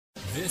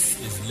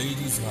This is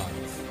Ladies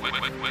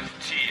Hive with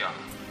Tia.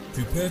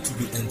 Prepare to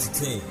be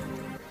entertained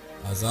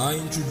as I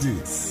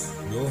introduce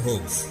your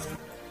host,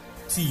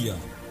 Tia.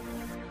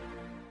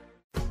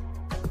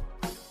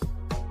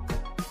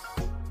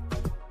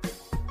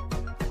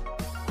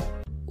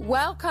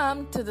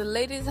 Welcome to the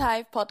Ladies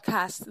Hive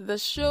podcast, the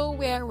show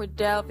where we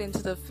delve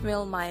into the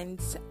female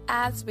minds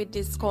as we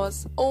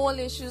discuss all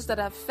issues that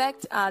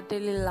affect our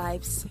daily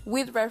lives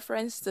with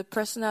reference to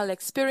personal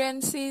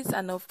experiences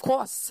and, of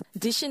course,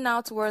 dishing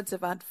out words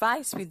of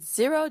advice with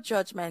zero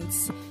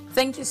judgments.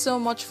 Thank you so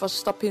much for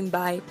stopping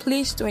by.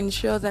 Please do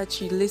ensure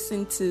that you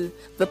listen to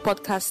the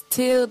podcast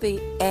till the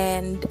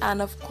end.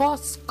 And, of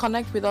course,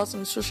 connect with us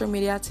on social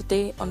media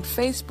today on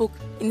Facebook,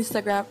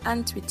 Instagram,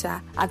 and Twitter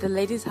at the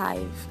Ladies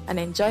Hive and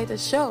enjoy the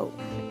show.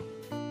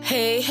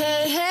 Hey,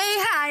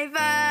 Hivers!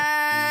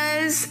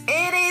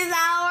 It is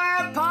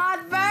our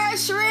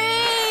Podversary!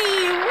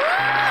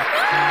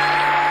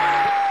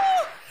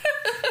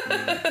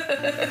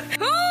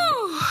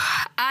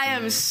 I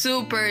am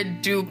super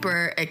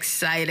duper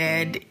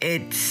excited.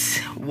 It's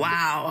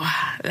wow,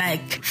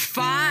 like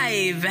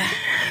 5,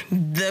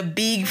 the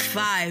big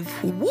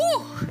 5.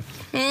 Woo!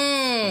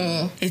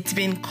 It's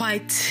been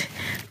quite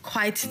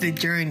the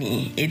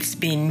journey. It's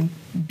been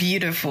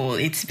beautiful.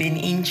 It's been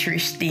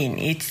interesting.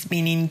 It's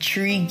been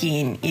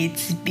intriguing.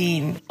 It's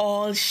been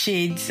all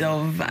shades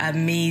of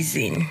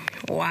amazing.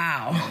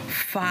 Wow,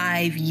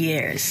 5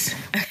 years.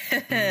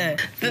 The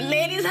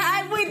Ladies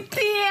Hive with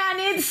Tia, and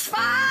it's 5.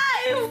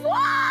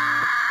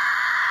 Wow!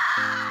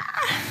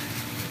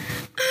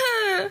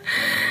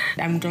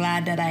 I'm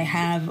glad that I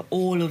have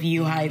all of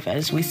you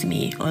Hivers with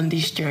me on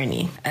this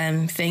journey.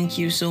 Thank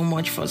you so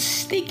much for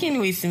sticking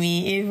with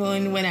me,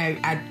 even when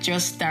I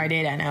just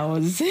started and I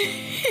was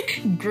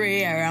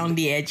gray around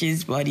the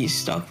edges, but you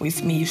stuck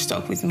with me. You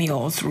stuck with me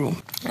all through.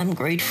 I'm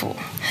grateful.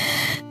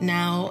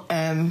 Now,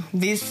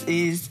 this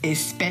is a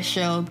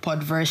special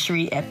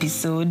Podversary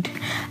episode.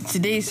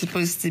 Today is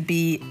supposed to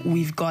be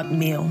We've Got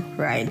Mail,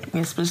 right?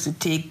 We're supposed to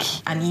take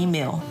an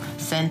email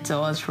sent to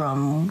us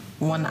from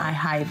one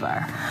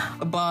Hiver.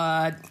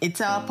 But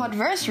it's our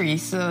Podversary,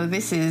 so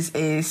this is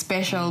a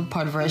special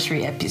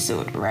Podversary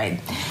episode,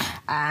 right?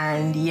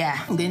 And yeah,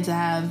 I'm going to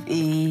have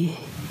a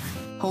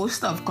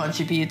host of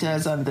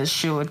contributors on the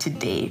show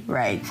today,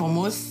 right? For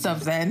most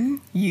of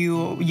them,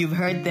 you've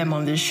heard them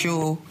on the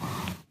show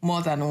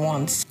more than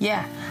once.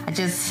 Yeah, I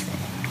just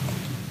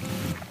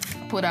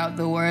put out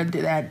the word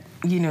that,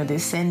 they're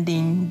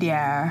sending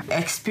their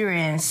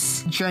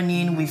experience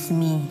journeying with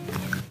me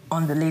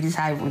on the Ladies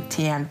Hive with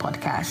Tia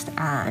podcast,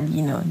 and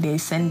they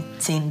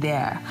sent in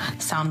their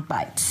sound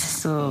bites,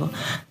 so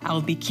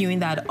I'll be queuing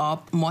that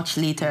up much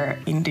later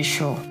in the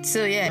show.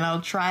 So yeah,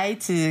 I'll try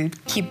to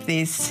keep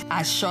this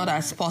as short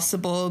as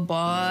possible,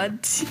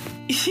 but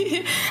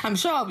I'm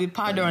sure I'll be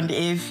pardoned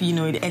if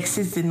it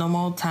exceeds the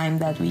normal time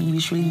that we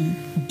usually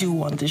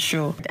do on the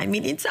show. I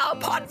mean, it's our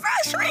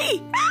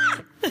Podversary.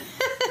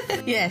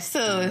 Yeah,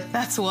 so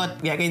that's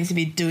what we are going to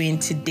be doing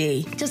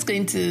today. Just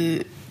going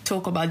to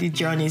talk about the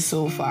journey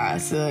so far.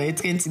 So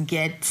it's going to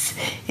get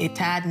a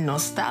tad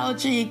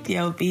nostalgic.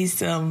 There'll be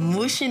some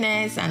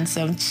mushiness and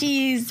some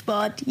cheese,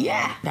 but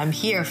yeah, I'm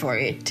here for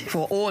it,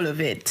 for all of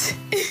it.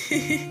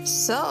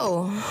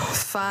 So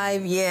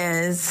 5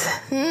 years.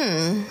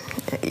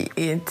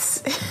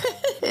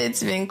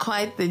 It's been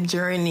quite the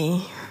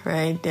journey,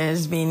 right?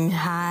 There's been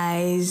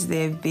highs,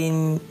 there've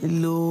been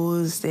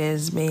lows,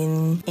 there's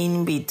been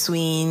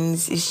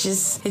in-betweens. It's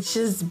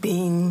just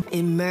been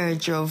a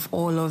merge of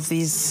all of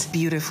these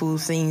beautiful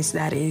things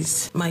that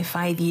is my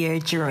 5-year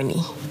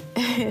journey.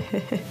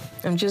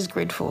 I'm just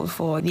grateful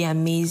for the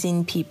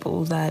amazing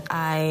people that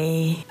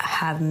I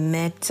have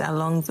met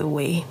along the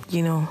way,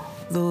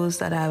 those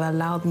that have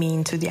allowed me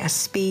into their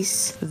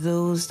space,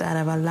 those that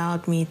have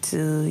allowed me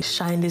to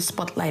shine the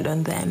spotlight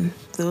on them,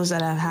 those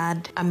that have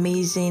had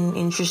amazing,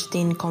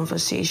 interesting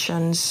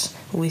conversations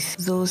with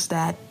those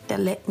that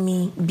let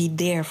me be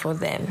there for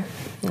them.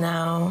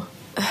 Now,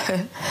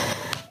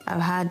 I've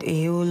had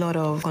a whole lot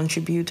of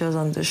contributors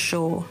on the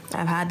show.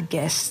 I've had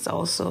guests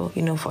also,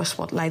 for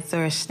Spotlight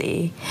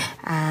Thursday.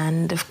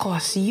 And of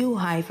course, you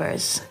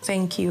Hivers,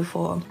 thank you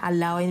for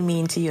allowing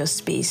me into your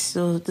space.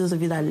 So those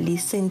of you that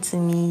listen to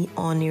me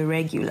on a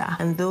regular,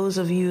 and those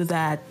of you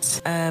that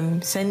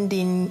send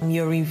in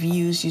your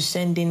reviews, you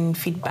send in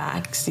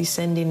feedbacks, you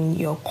send in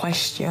your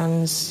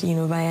questions,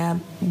 via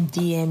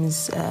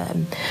DMs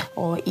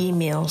or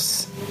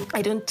emails.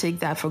 I don't take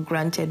that for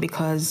granted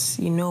because,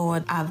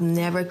 I've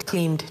never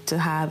claimed to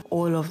have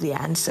all of the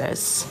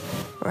answers,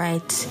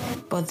 right?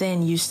 But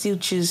then you still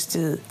choose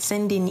to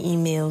send in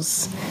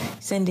emails,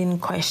 send in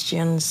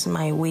questions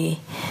my way.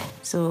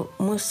 So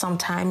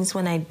sometimes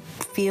when I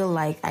feel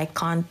like I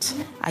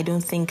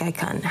don't think I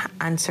can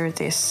answer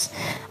this,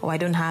 or I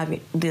don't have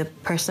the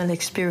personal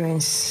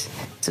experience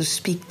to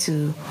speak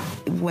to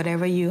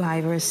whatever you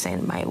ever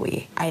send my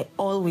way, I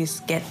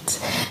always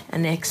get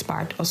an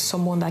expert or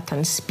someone that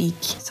can speak,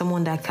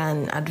 someone that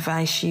can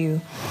advise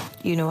you,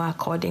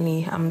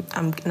 accordingly.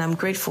 I'm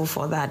grateful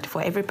for that,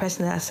 for every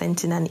person that has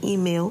sent in in an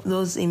email,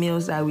 those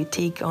emails that we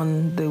take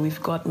on the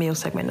We've Got Mail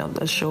segment of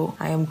the show.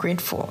 I am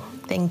grateful.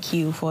 Thank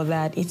you for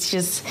that.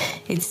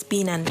 It's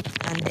been an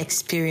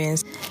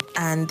experience,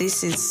 and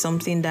this is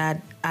something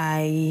that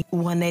I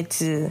wanted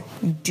to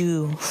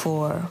do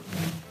for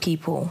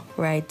people,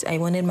 right? I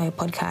wanted my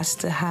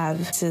podcast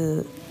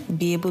to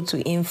be able to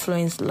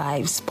influence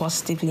lives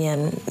positively,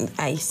 and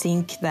I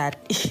think that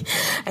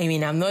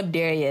I'm not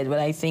there yet, but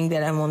I think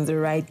that I'm on the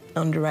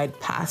right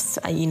path.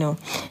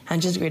 I'm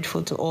just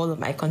grateful to all of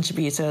my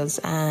contributors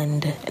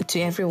and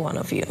to every one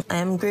of you.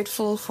 I'm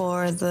grateful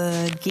for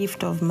the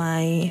gift of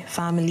my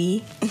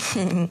family.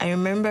 I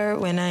remember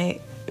when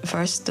I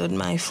first told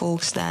my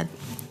folks that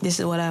this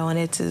is what I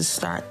wanted to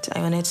start. I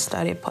wanted to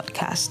start a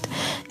podcast.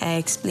 I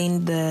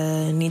explained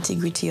the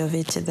nitty-gritty of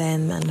it to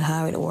them and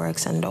how it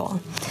works and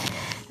all.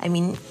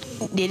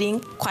 They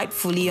didn't quite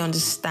fully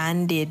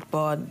understand it,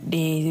 but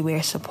they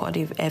were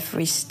supportive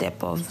every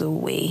step of the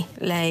way.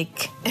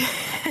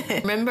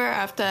 Remember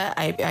after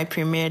I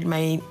premiered,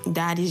 my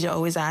dad is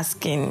always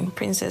asking,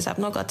 Princess, I've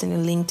not gotten a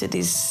link to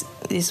this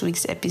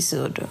week's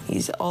episode.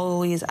 He's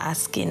always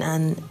asking,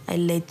 and I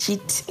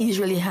legit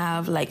usually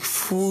have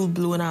full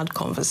blown out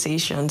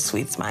conversations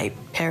with my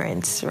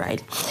parents,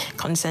 right?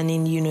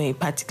 Concerning, a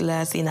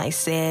particular thing I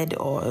said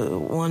or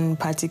one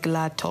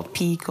particular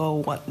topic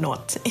or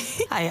whatnot.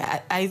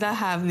 I either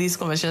have these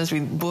conversations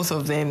with both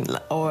of them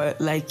or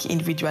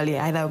individually,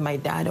 either with my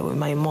dad or with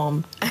my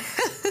mom.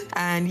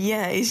 And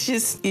yeah, it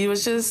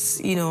was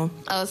just,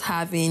 I was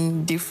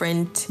having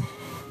different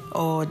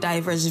or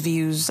diverse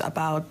views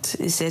about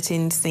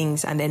certain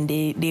things, and then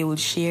they would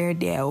share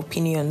their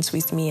opinions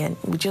with me, and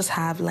we just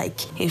have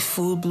a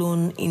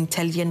full-blown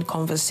intelligent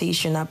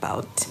conversation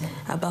about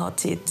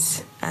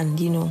it. And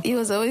it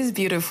was always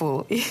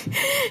beautiful.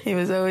 It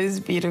was always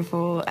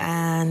beautiful.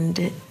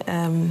 And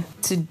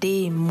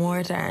today,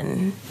 more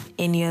than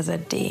any other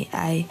day,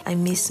 I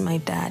miss my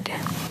dad.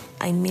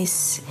 I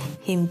miss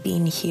him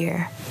being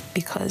here,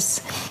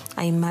 because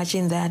I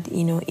imagine that,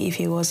 if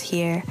he was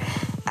here,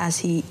 as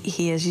he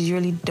has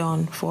usually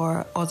done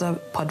for other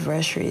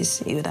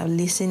podversaries, he would have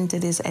listened to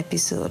this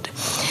episode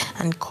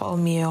and called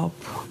me up.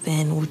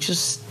 Then we'll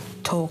just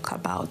talk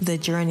about the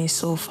journey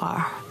so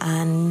far,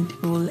 and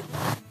we'll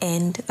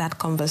end that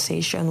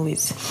conversation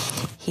with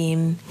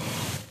him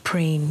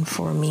praying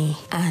for me.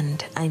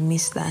 And I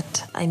miss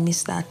that. I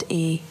miss that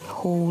a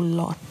whole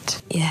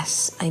lot.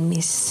 Yes, I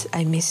miss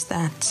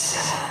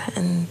that.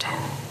 And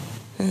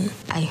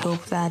I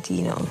hope that,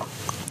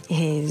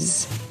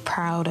 he's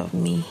proud of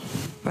me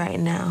right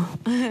now.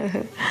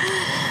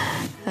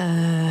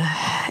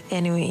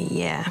 Anyway,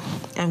 yeah,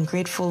 I'm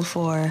grateful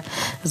for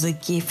the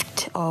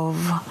gift of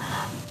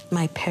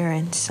my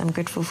parents. I'm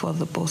grateful for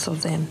the both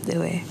of them. They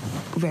were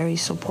very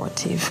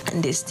supportive,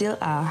 and they still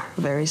are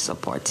very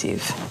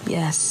supportive.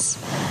 Yes,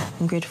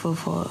 I'm grateful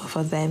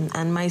for them.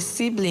 And my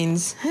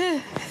siblings,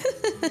 they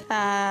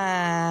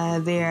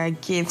are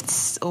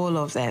gifts, all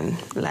of them.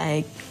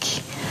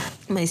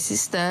 My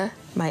sister,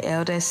 my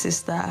eldest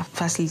sister,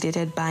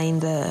 facilitated buying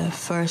my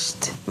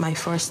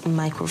first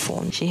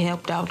microphone. She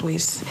helped out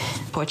with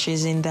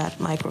purchasing that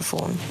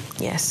microphone.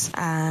 Yes.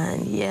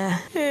 And yeah,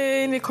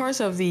 in the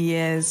course of the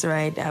years,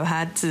 right, I've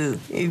had to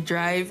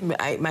drive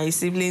my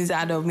siblings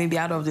out of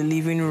the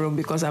living room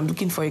because I'm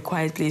looking for a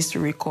quiet place to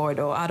record,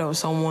 or out of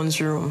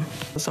someone's room.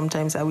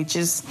 Sometimes I would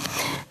just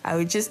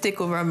take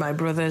over my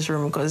brother's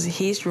room because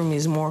his room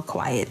is more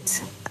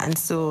quiet. And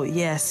so,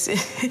 yes,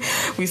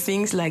 with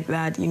things like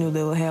that, they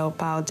will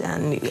help out,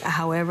 and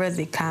however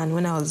they can.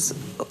 When I was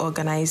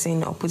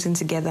organizing or putting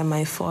together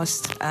my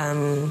first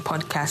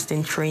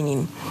podcasting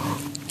training,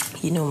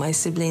 my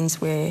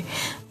siblings were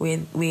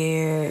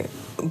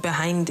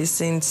behind the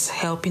scenes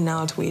helping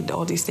out with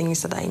all these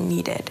things that I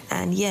needed.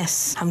 And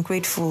yes, I'm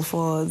grateful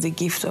for the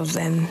gift of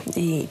them.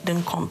 They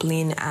don't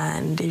complain,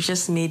 and they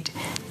just made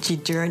the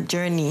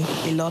journey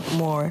a lot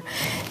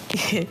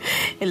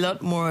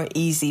more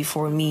easy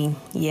for me.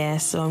 Yeah,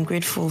 so I'm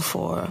grateful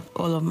for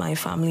all of my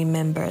family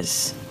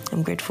members.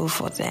 I'm grateful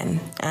for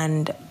them.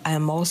 And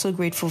I'm also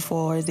grateful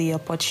for the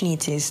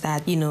opportunities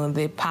that,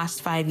 the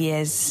past 5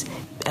 years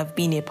of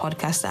being a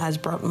podcaster has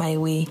brought my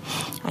way.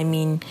 I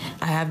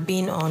have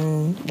been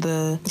on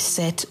the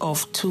set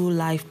of 2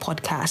 live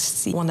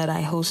podcasts, one that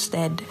I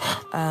hosted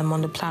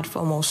on the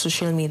platform of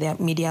Social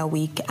Media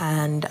Week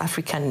and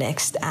Africa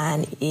Next,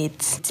 and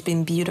it's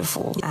been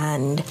beautiful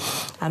and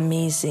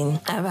amazing.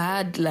 I've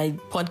had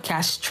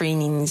podcast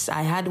trainings.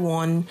 I had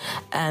one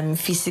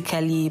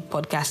physically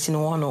podcasting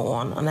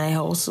 101, and I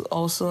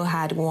also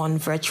had one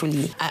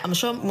virtually. I'm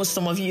sure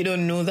some of you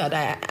don't know that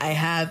I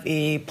have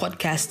a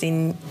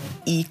podcasting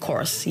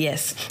e-course.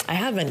 Yes, I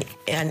have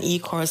an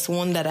e-course,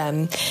 one that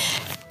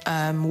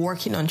I'm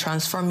working on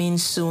transforming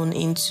soon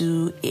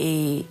into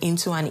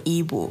an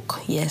ebook.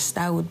 Yes,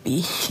 that would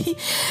be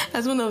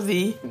that's one of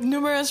the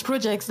numerous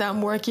projects that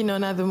I'm working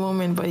on at the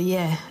moment. But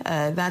yeah,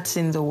 that's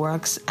in the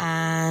works.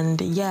 And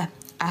yeah,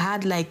 I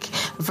had like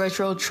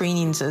virtual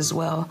trainings as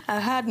well. I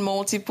had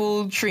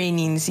multiple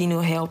trainings,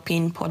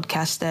 helping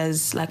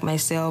podcasters like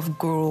myself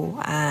grow.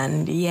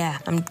 And yeah,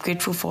 I'm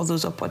grateful for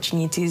those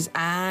opportunities.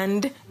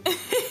 And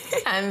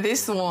and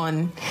this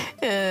one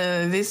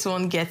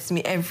gets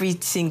me every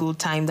single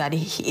time that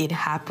it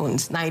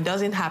happens. Now, it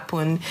doesn't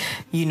happen,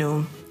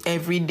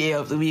 every day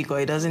of the week, or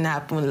it doesn't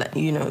happen,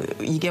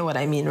 you get what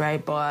I mean,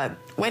 right? But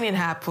when it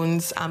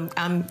happens,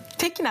 I'm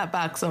taken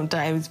aback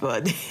sometimes,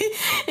 but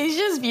it's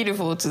just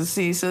beautiful to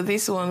see. So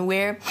this one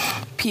where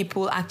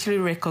people actually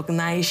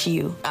recognize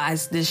you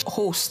as the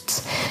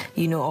host,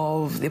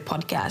 of the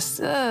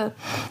podcast.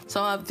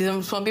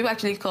 Some people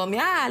actually call me,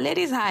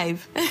 Ladies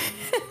Hive.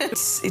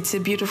 It's a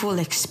beautiful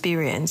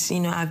experience.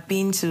 I've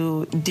been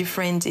to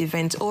different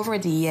events over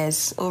the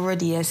years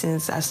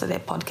since I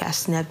started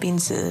podcasting. I've been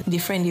to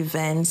different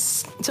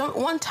events. So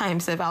one time,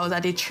 I was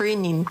at a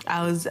training.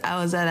 I was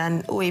at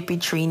an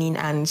OAP training,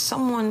 and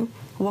someone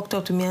walked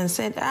up to me and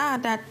said,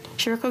 that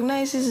she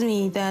recognizes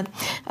me, that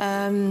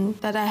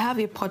I have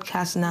a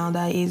podcast now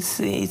that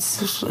it's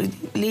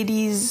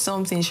Ladies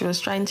something. She was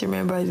trying to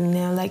remember it, and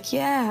I'm like,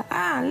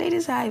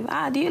 Ladies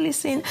Hive, do you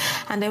listen?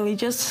 And then we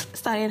just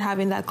started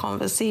having that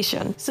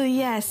conversation. So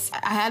yes,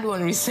 I had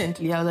one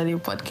recently. I was at a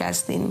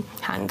podcasting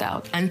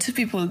hangout, and two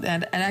people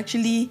that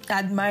actually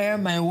admire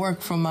my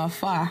work from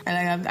afar,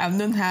 and I've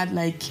not had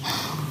like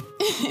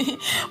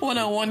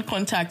one-on-one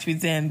contact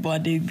with them,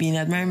 but they've been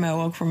admiring my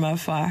work from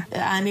afar,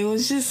 and it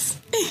was just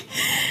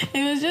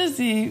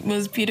the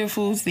most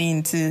beautiful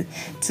thing to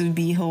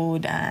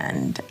behold.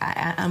 And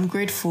I'm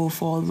grateful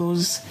for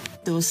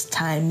those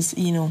times.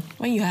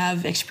 When you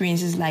have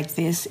experiences like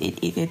this,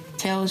 it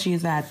tells you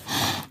that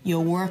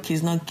your work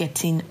is not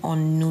getting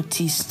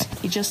unnoticed.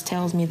 It just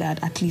tells me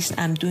that at least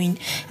I'm doing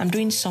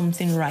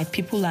something right.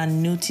 People are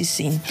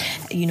noticing.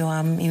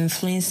 I'm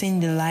influencing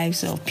the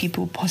lives of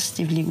people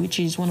positively, which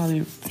is one of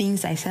the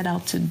things I set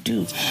out to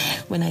do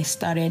when I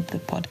started the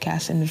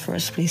podcast in the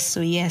first place.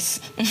 So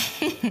yes,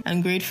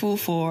 I'm grateful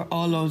for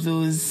all of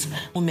those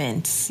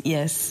moments.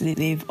 Yes,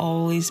 they've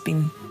always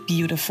been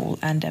beautiful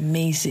and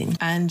amazing.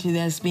 And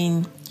there's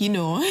been,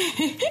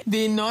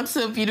 the not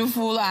so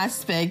beautiful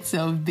aspects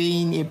of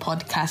being a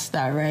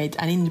podcaster, right?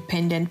 An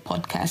independent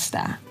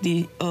podcaster.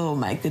 Oh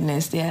my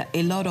goodness, there are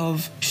a lot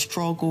of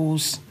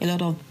struggles, a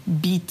lot of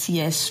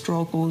BTS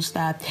struggles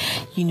that,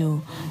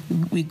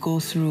 we go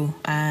through.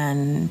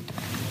 And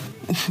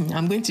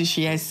I'm going to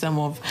share some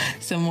of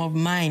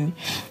mine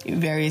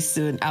very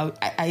soon.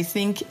 I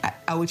think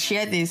I would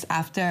share this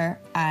after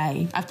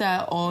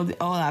all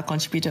our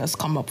contributors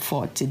come up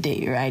for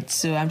today, right?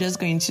 So I'm just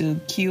going to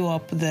queue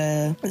up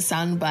the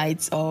sound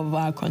bites of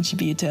our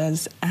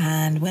contributors,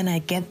 and when I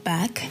get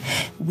back,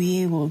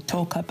 we will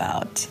talk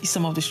about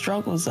some of the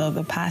struggles of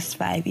the past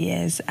 5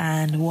 years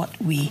and what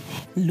we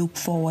look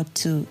forward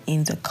to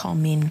in the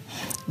coming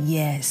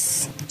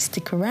years.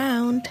 Stick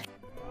around.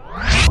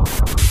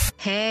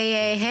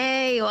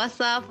 Hey, what's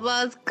up?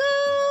 What's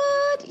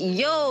good?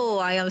 Yo,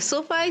 I am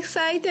super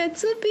excited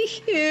to be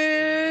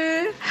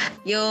here.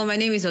 Yo, my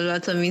name is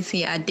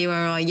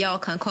Lhwt. Y'all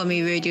can call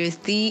me Radio's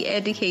The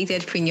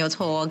Educated Quinquennial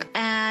Talk.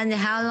 And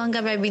how long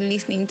have I been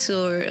listening to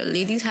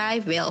Ladies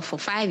Hive? Well, for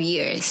 5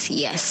 years.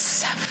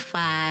 Yes,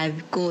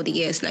 5 good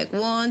years. Like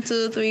 1,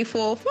 2, 3,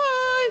 4, 5.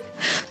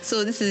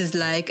 So this is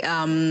like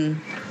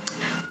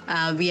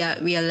we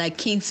are like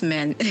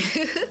kinsmen.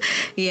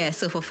 Yeah,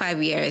 so for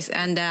 5 years.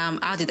 And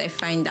how did I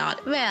find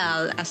out?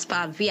 Well, as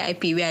part of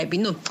VVVIP,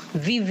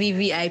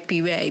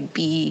 where I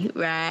be,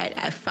 right?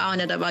 I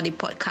found out about the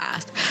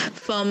podcast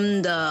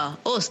from the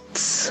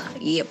hosts.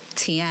 Yep,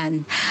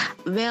 Tian.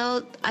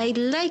 Well, I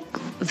like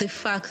the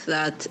fact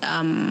that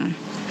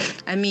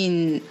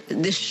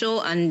the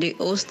show and the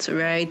host,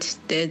 right?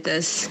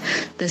 There's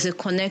a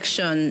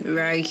connection,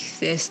 right?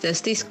 There's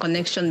this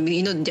connection.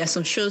 There are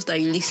some shows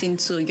that you listen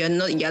to, you're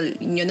not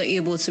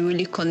able to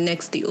really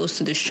connect the host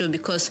to the show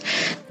because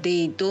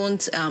they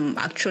don't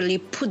actually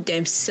put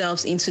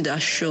themselves into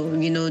that show.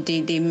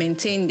 They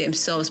maintain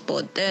themselves.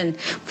 But then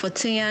for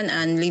Tian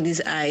and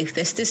Ladies Hive,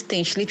 there's this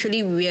thing. She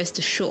literally wears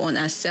the show on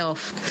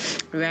herself,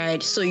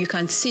 right? So you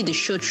can see the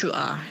show through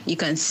her. You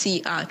can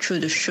see her through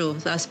the show.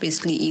 That's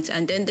basically it.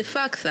 And then the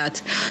fact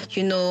that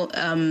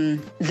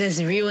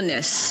there's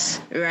realness,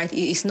 right?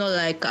 It's not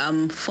like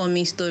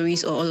funny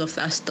stories or all of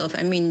that stuff.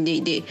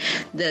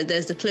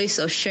 There's the place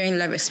of sharing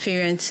life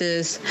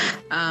experiences,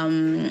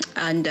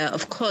 and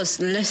of course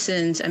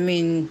lessons.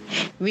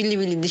 Really,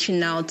 really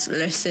dishing out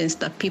lessons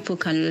that people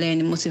can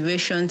learn,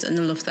 motivations and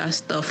all of that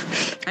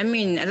stuff. I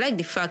like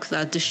the fact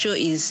that the show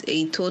is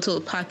a total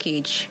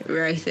package,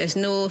 right? There's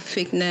no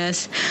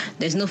fakeness,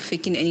 there's no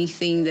faking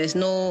anything, there's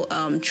no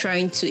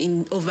trying to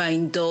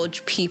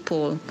overindulge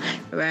people,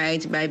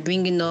 right? By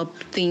bringing up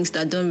stories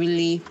that don't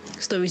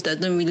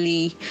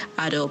really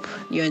add up.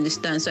 You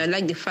understand? So I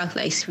like the fact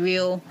that it's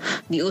real.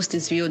 The host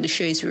is real. The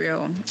show is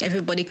real.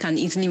 Everybody can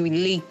easily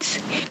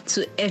relate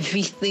to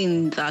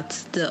everything that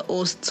the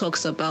host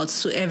talks about.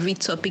 So every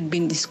topic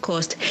being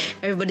discussed,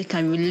 everybody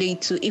can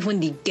relate to, even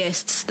the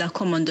guests that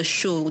come on the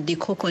show, the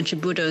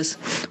co-contributors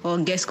or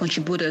guest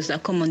contributors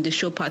that come on the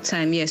show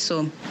part-time. Yeah,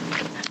 so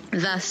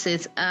that's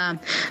it.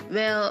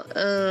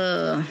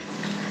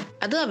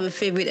 I don't have a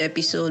favorite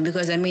episode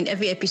because,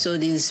 every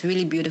episode is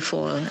really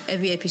beautiful.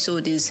 Every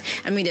episode is,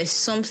 there's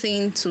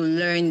something to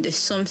learn. There's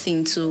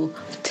something to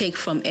take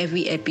from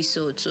every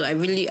episode. So I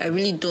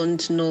really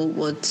don't know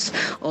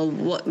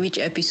which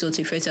episode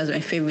to refer to as my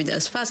favorite.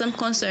 As far as I'm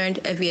concerned,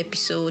 every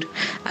episode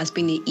has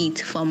been a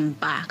hit from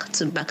back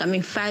to back.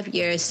 5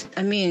 years.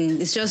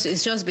 It's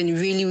just been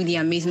really, really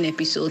amazing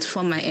episodes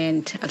from my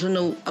end. I don't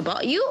know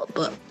about you,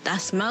 but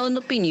that's my own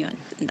opinion.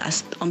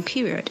 That's on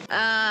period.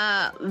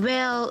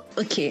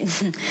 Okay.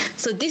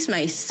 So this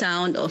might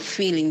sound or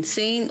feel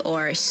insane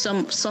or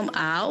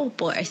somehow,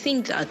 but I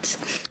think that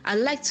I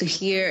like to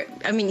hear.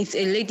 It's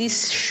a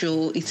ladies'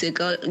 show, it's a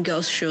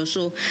girls' show,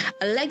 so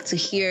I like to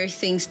hear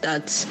things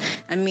that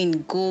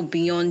go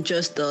beyond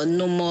just the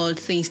normal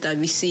things that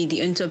we see: the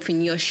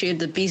entrepreneurship,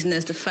 the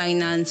business, the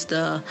finance,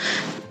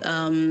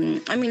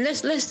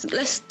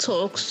 let's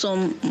talk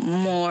some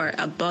more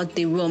about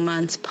the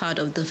romance part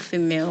of the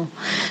female,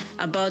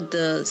 about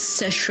the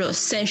sensual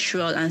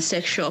and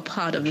sexual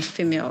part of the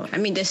female.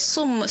 There's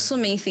so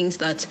many things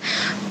that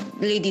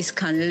ladies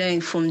can learn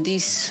from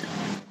this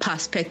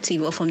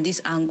perspective or from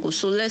this angle.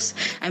 So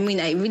I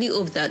really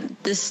hope that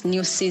this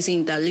new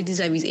season that Ladies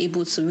Hive is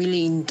able to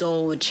really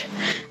indulge,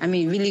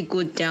 really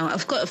go down.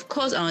 Of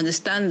course, I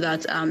understand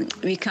that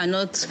we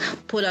cannot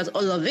put out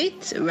all of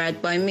it, right?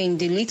 But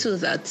the little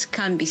that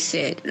can be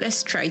said,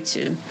 let's try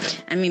to,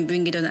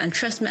 bring it on. And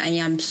trust me, I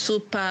am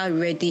super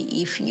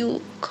ready. If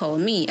you call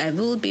me, I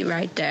will be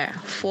right there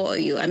for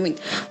you.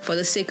 For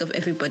the sake of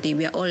everybody,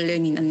 we are all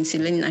learning, and it's a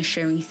learning and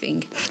sharing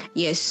thing.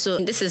 Yes, so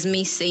this is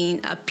me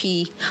saying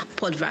happy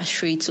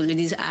Podversary to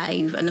Ladies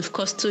Hive, and of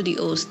course to the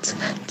host,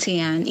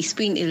 Tian. It's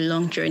been a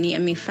long journey.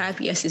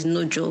 5 years is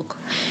no joke.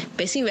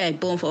 Person where I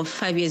born for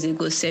 5 years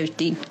ago,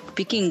 70.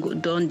 Picking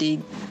done the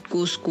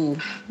go school.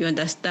 You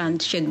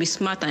understand? Should be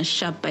smart and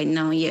sharp by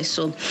now. Yes.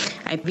 So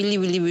I really,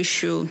 really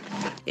wish you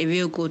a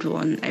real good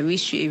one. I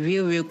wish you a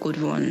real, real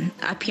good one.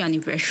 Happy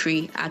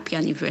anniversary. Happy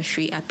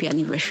anniversary. Happy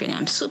anniversary.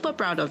 I'm super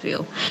proud of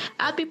you.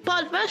 Happy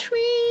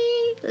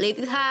Podversary.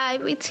 Ladies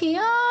Hive with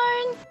Tian.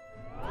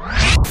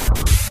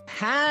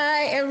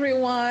 Hi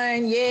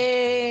everyone,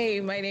 yay!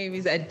 My name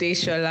is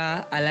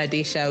Adeshola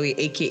Aladeshawi,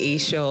 aka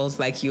Shoals,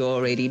 like you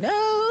already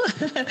know.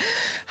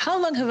 How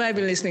long have I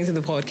been listening to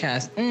the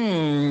podcast?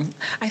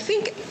 I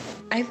think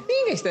I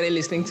started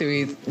listening to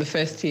it the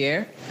first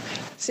year,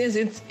 since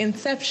its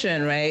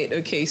inception, right?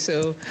 Okay,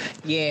 so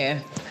yeah,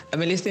 I've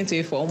been listening to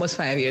it for almost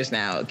 5 years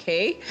now,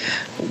 okay?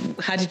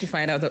 How did you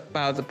find out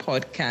about the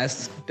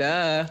podcast?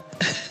 Duh.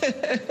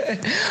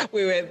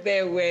 We were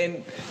there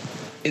when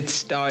it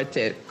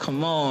started.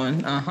 Come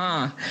on.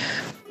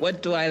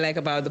 What do I like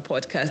about the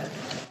podcast?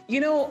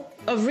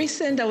 Of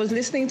recent, I was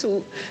listening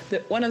to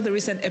one of the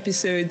recent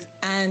episodes,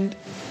 and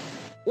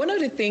one of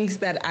the things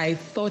that I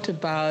thought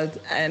about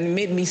and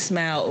made me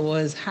smile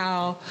was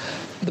how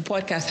the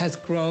podcast has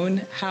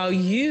grown, how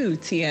you,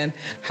 Tian,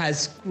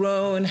 has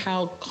grown,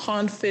 how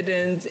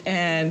confident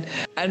and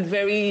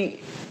very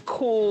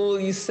cool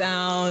you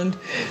sound.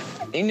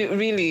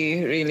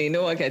 Really, really,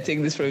 no one can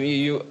take this from you.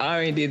 You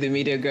are indeed the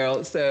media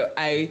girl. So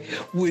I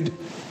would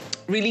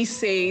really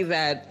say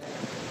that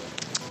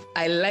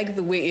I like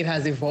the way it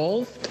has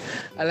evolved.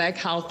 I like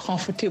how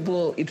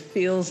comfortable it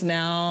feels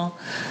now.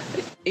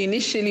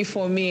 Initially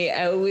for me,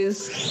 I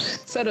always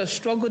sort of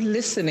struggled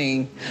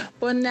listening,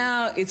 but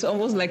now it's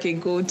almost like a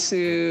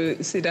go-to,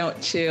 sit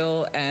down,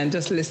 chill, and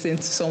just listen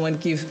to someone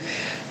give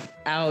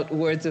out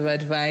words of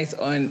advice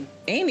on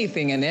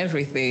anything and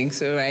everything.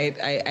 So, right,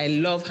 I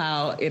love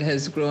how it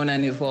has grown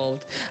and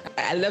evolved.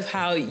 I love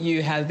how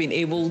you have been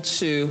able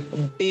to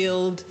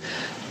build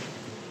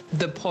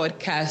the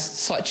podcast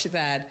such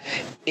that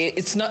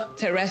it's not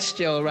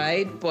terrestrial,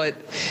 right? But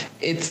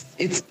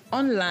it's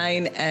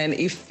online, and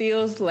it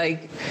feels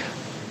like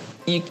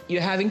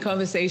you're having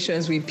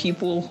conversations with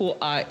people who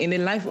are in a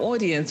live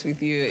audience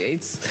with you.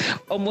 It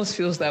almost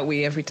feels that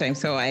way every time.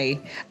 So I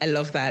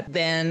love that.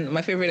 Then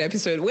my favorite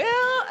episode,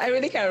 well, I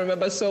really can't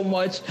remember so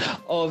much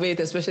of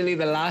it, especially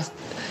the last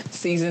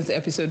season's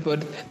episode,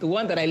 but the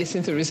one that I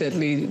listened to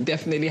recently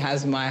definitely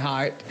has my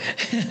heart.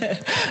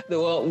 The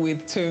one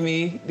with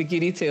Tomi, the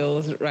Giddy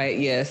Tales, right?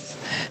 Yes,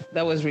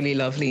 that was really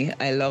lovely.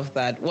 I love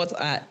that. What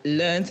I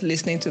learned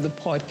listening to the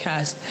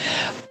podcast,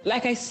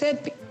 like I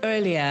said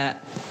earlier,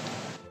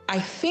 I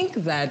think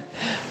that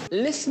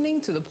listening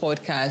to the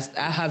podcast,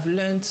 I have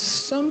learned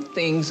some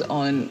things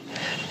on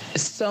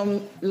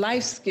some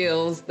life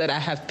skills that I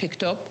have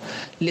picked up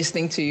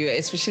listening to you,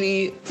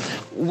 especially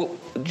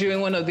during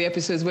one of the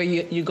episodes where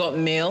you got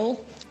mail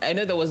I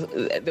know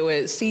there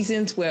were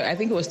seasons where, I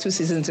think it was 2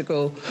 seasons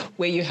ago,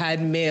 where you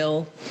had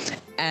mail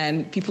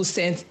and people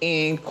sent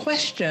in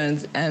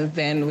questions, and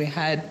then we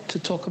had to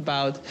talk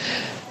about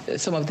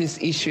some of these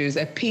issues.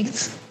 I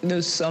picked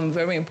some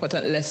very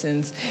important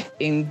lessons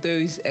in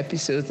those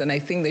episodes, and I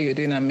think that you're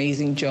doing an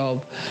amazing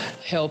job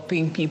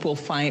helping people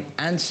find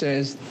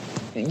answers.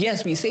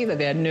 Yes, we say that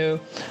there are no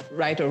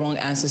right or wrong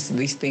answers to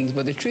these things,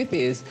 but the truth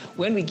is,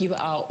 when we give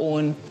our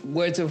own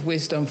words of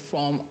wisdom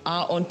from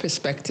our own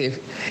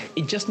perspective,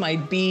 it just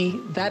might be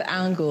that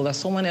angle that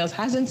someone else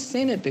hasn't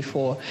seen it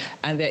before,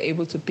 and they're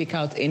able to pick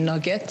out a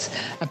nugget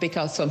and pick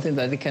out something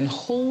that they can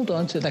hold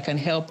on to that can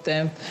help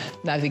them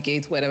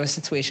navigate whatever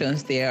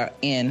situations they are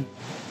in.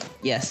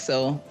 Yes,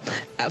 so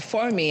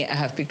for me, I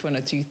have picked 1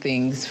 or 2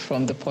 things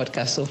from the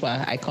podcast so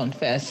far, I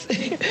confess.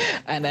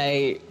 And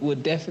I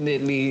would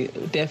definitely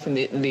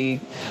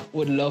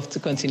would love to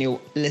continue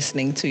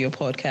listening to your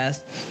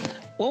podcast.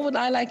 What would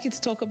I like you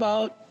to talk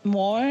about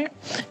more?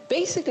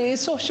 Basically,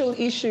 social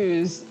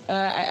issues.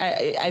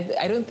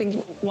 I don't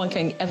think one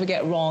can ever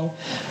get wrong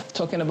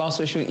talking about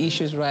social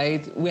issues,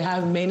 right? We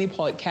have many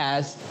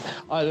podcasts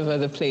all over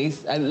the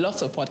place,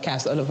 lots of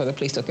podcasts all over the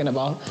place talking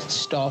about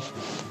stuff,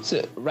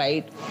 so,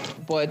 right?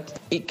 But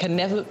it can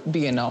never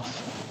be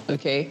enough,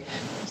 okay?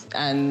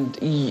 And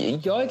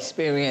your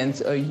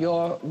experience or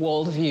your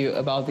worldview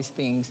about these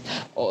things,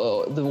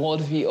 or the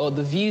worldview or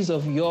the views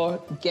of your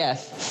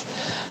guests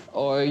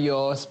or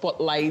your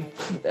spotlight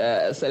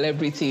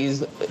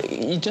celebrities,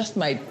 it just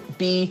might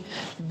be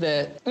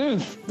the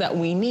that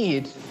we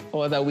need,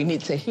 or that we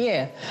need to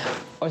hear,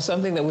 or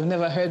something that we've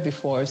never heard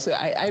before. So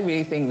I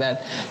really think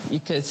that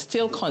you could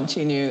still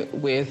continue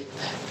with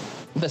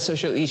the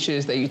social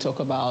issues that you talk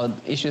about,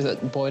 issues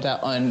that border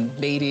on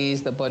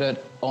ladies, that border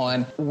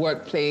on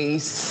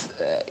workplace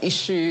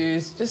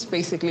issues, just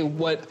basically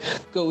what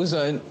goes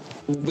on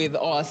with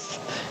us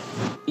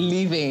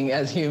living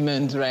as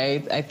humans,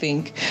 right? I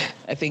think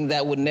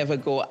that would never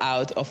go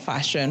out of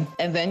fashion.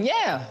 And then,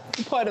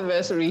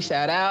 Podversary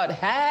shout out.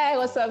 Hey,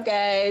 what's up,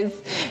 guys?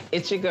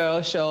 It's your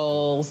girl,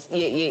 Shoals.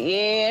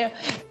 Yeah.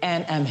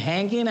 And I'm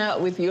hanging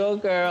out with your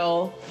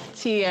girl,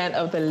 Tian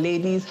of the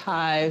Ladies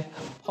Hive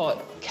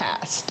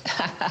podcast.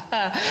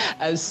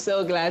 I'm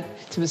so glad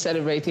to be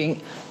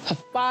celebrating her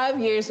 5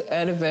 years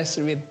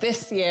anniversary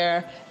this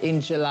year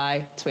in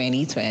July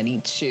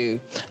 2022.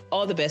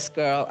 All the best,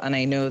 girl, and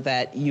I know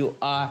that you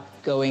are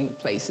going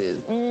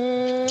places.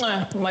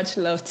 Much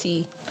love,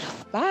 T.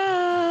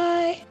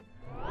 Bye.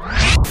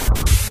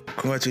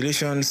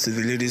 Congratulations to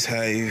the Ladies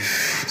Hive.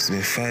 It's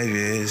been 5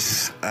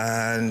 years,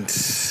 and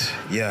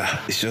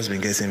it's just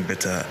been getting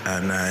better,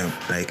 and I'm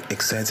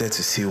excited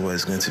to see what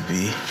it's going to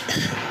be.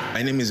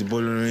 My name is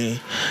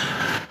Bolori,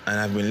 and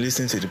I've been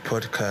listening to the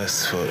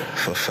podcast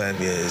for 5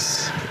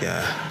 years.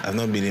 I've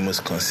not been the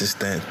most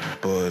consistent,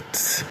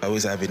 but I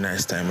always have a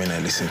nice time when I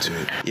listen to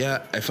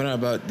it. I found out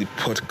about the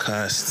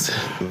podcast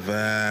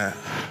via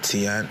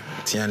Tian.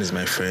 Tian is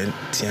my friend.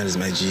 Tian is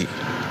my G.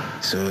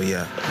 So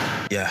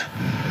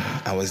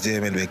I was there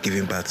when we were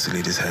giving birth to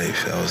Ladies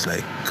Hive. I was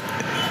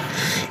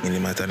in the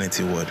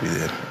maternity ward with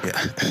them.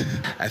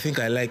 I think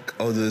I like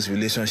all those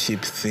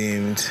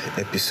relationship-themed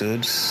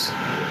episodes.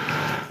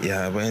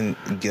 When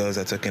girls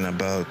are talking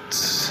about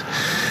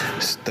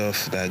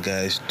stuff that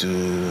guys do.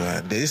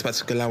 There's this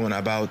particular one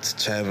about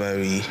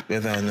chivalry,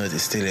 whether or not it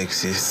still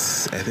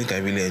exists. I think I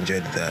really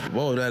enjoyed that.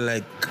 What would I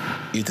like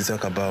you to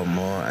talk about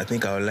more? I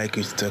think I would like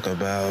you to talk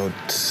about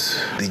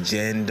the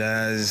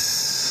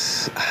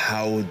genders,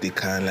 how they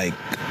can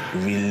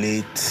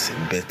relate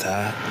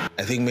better.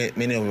 I think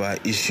many of our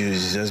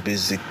issues is just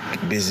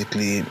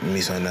basically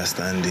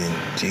misunderstanding.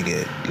 Do you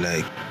get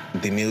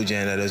the male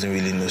gender doesn't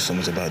really know so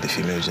much about the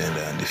female gender,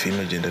 and the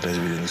female gender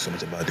doesn't really know so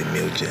much about the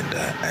male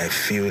gender. I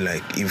feel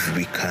like if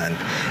we can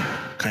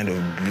kind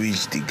of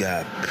bridge the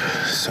gap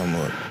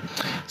somewhat.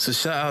 So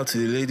shout out to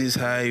the Ladies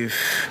Hive.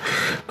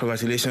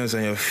 Congratulations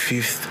on your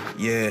 5th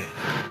year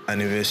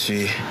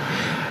anniversary.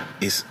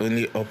 It's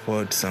only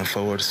upwards and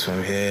forwards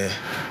from here.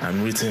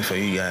 I'm rooting for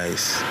you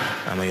guys.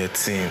 I'm on your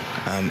team.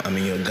 I'm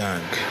in your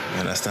gang.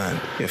 You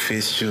understand? Your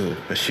face show,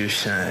 your shoe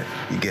shine.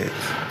 You get.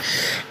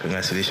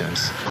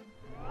 Congratulations.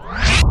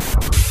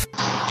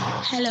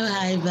 Hello,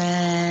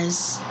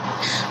 Hivers.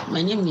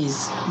 My name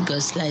is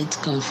Ghostlight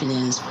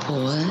Confidence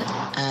Paul.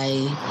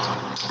 I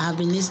have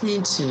been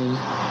listening to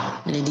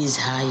Ladies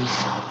Hive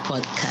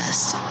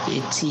podcast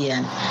with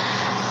Tian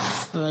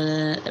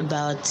for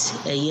about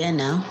a year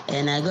now,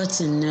 and I got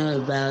to know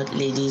about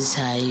Ladies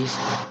Hive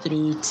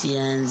through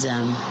Tian's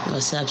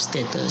WhatsApp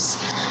status.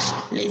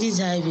 Ladies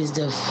Hive is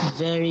the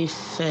very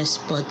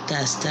first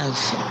podcast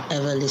I've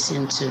ever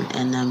listened to,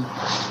 and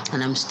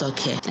I'm stuck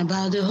here.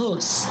 About the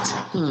host,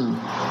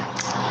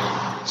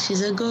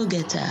 she's a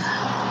go-getter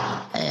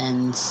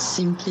and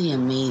simply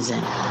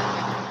amazing.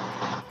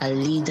 A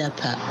leader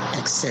par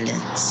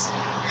excellence.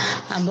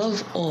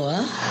 Above all,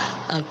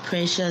 a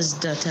precious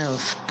daughter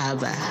of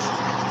Abba.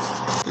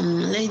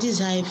 Ladies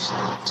Hive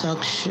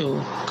talk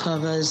show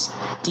covers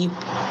deep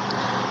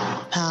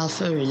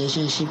powerful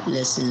relationship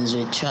lessons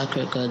with track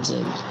records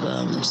of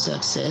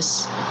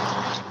success.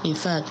 In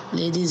fact,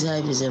 Ladies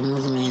Hive is a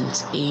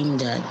movement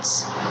aimed at,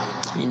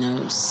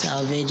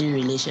 salvaging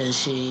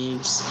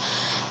relationships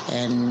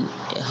and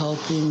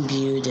helping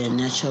build and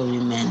nurture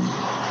women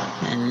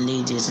and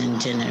ladies in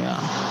general.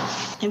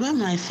 About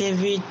my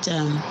favorite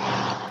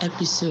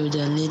episode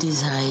on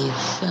Ladies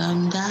Hive,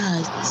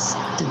 that's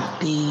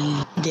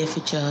the their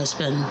future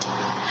husband.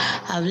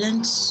 I've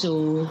learned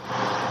so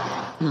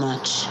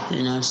much,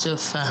 so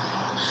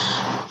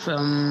far,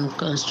 from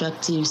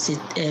constructive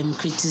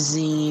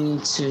criticism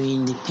to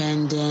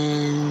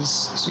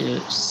independence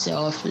to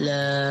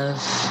self-love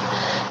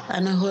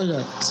and a whole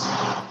lot.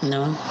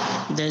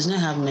 There's no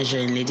half measure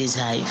in Ladies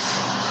Hive.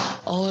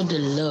 All the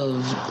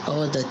love,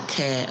 all the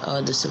care,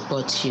 all the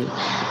support you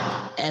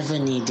ever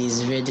need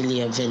is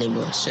readily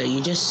available. So you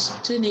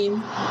just tune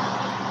in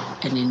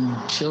and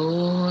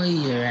enjoy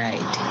your ride.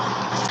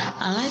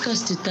 I'd like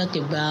us to talk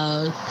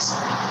about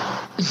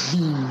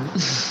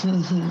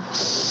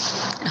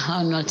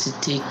how not to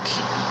take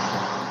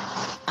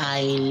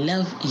I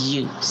love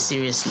you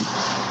seriously.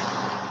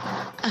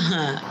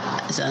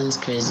 Sounds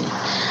crazy.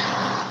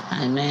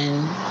 I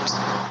mean,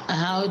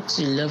 how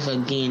to love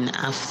again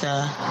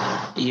after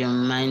your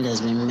mind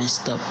has been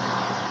messed up.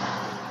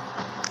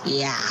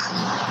 Yeah,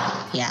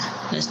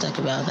 let's talk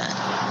about that.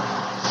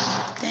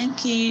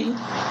 Thank you.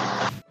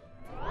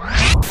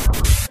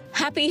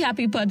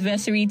 Happy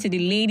Podversary to the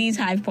Ladies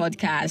Hive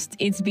podcast.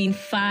 It's been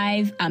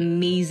 5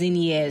 amazing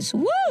years.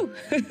 Woo!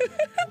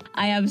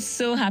 I am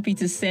so happy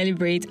to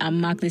celebrate and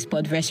mark this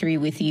Podversary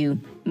with you.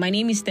 My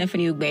name is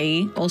Stephanie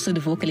Ugbe, also the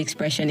vocal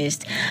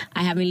expressionist.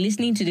 I have been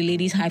listening to the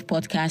Ladies Hive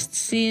podcast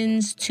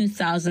since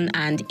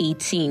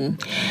 2018.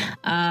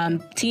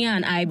 Tia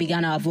and I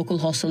began our vocal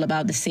hustle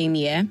about the same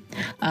year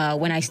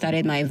when I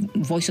started my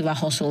voiceover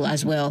hustle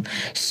as well.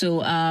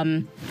 So,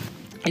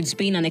 it's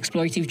been an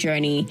explorative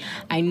journey.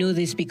 I know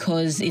this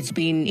because it's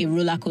been a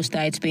roller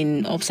coaster. It's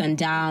been ups and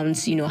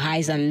downs,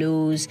 highs and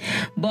lows.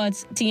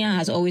 But Tia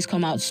has always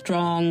come out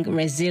strong,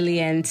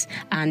 resilient,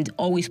 and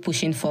always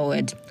pushing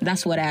forward.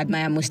 That's what I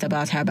admire most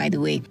about her, by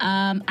the way.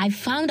 I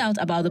found out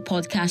about the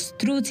podcast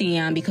through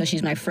Tia because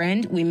she's my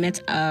friend. We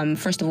met,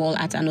 first of all,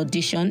 at an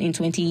audition in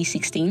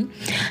 2016.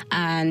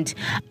 And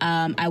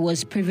I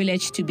was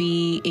privileged to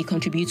be a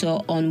contributor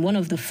on one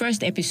of the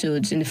first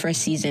episodes in the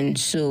first season.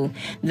 So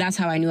that's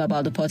how I knew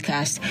about the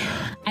podcast.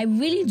 I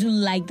really do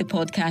like the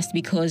podcast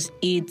because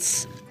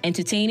it's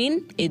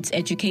entertaining, it's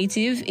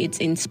educative, it's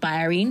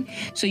inspiring.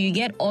 So you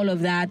get all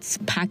of that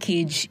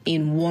package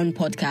in one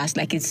podcast.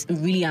 Like, it's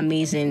really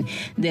amazing.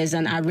 There's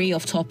an array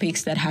of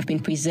topics that have been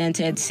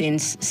presented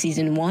since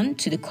season 1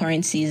 to the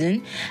current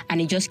season,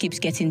 and it just keeps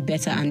getting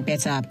better and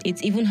better.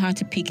 It's even hard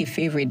to pick a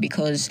favorite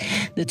because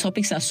the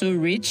topics are so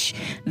rich.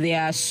 They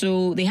have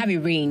a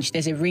range.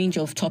 There's a range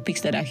of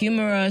topics that are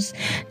humorous,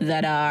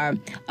 that are,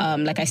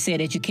 like I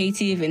said,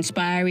 educative,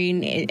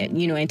 inspiring,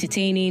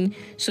 entertaining.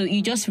 So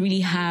you just really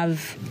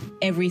have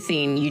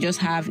everything. You just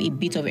have a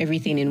bit of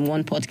everything in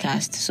one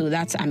podcast. So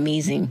that's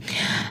amazing.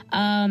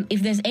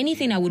 If there's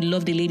anything I would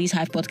love the Ladies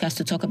Hive podcast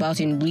to talk about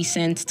in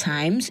recent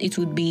times, it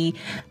would be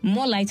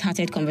more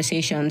lighthearted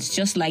conversations,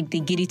 just like the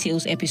Giddy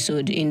Tales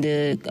episode in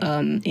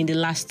the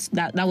last,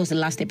 that was the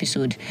last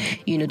episode,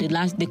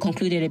 the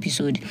concluded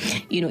episode.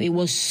 It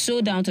was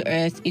so down to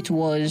earth. It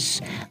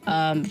was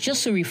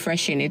just so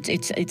refreshing.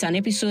 It's an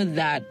episode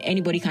that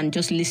anybody can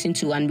just listen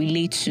to and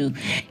relate to.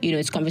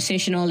 It's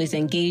conversational, it's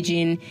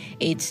engaging,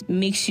 it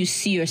makes you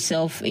see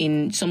yourself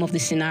in some of the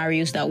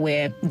scenarios that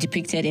were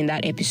depicted in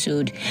that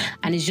episode.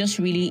 And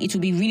it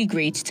would be really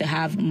great to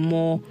have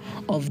more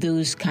of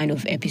those kind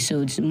of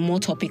episodes, more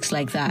topics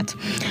like that.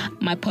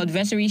 My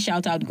Podversary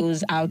shout out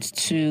goes out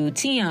to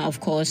Tia, of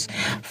course,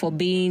 for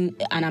being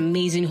an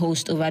amazing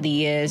host over the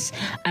years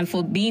and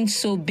for being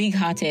so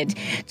big-hearted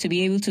to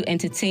be able to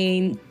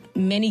entertain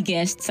many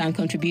guests and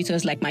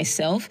contributors like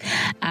myself,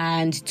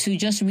 and to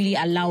just really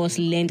allow us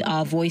lend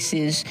our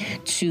voices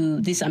to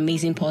this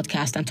amazing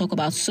podcast and talk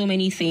about so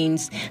many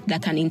things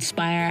that can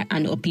inspire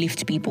and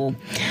uplift people.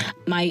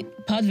 My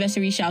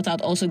Podversary shout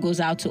out also goes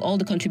out to all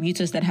the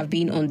contributors that have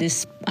been on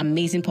this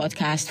amazing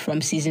podcast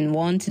from season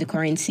 1 to the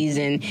current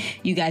season.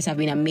 You guys have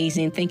been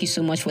amazing. Thank you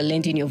so much for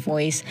lending your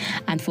voice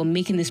and for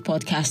making this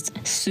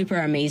podcast super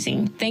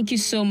amazing. Thank you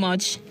so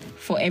much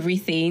for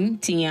everything,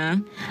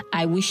 Tia.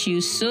 I wish you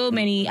so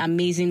many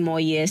amazing more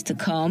years to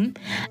come,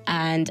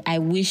 and I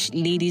wish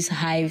Ladies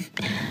Hive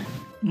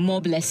more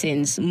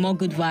blessings, more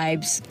good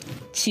vibes.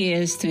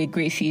 Cheers to a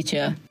great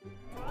future.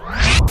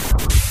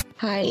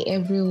 Hi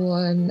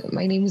everyone,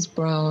 my name is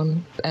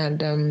Brown,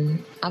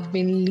 and I've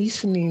been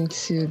listening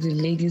to the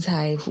Ladies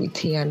Hive with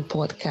Tian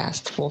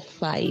podcast for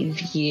 5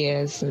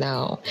 years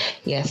now.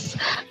 Yes,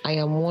 I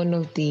am one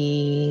of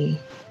the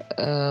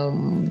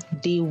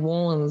day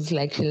ones,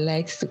 like she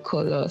likes to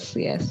call us.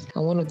 Yes,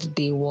 I'm one of the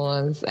day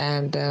ones,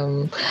 and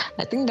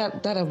I think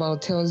that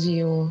about tells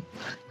you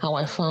how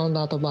I found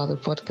out about the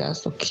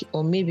podcast. Okay,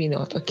 or maybe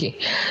not. Okay,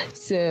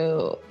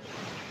 so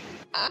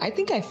I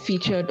think I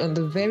featured on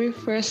the very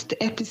first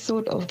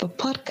episode of the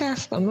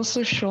podcast. I'm not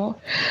so sure,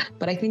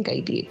 but I think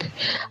I did.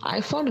 I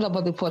found out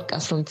about the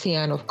podcast from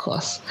Tian, of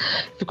course,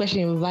 because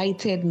she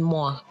invited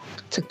more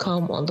to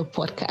come on the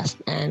podcast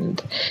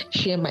and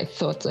share my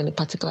thoughts on a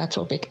particular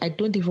topic. I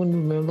don't even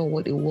remember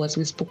what it was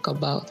we spoke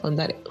about on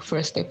that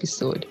first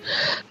episode.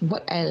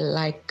 What I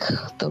like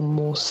the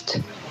most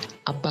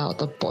about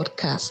the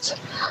podcast,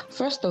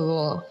 first of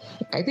all,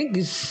 I think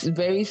it's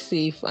very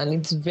safe and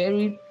it'll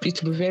be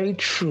very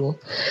true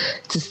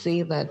to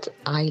say that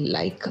I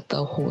like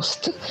the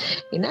host.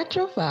 In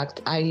actual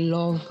fact, I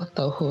love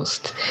the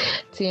host.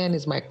 Tian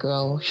is my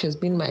girl. She's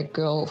been my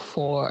girl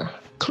for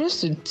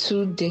close to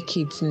 2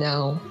 decades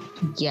now.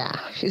 Yeah,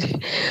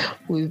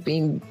 it's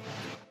been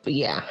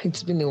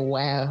a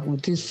while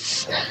with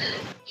this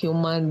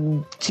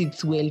human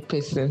tits-well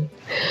person.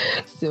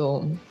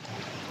 So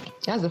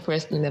that's the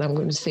first thing that I'm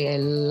going to say I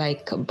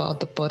like about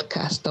the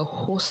podcast. The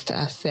host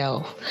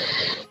herself,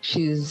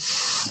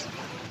 she's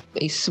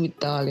a sweet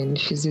darling.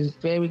 She's a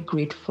very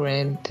great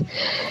friend.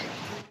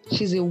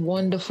 She's a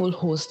wonderful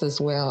host as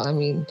well. I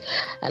mean,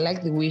 I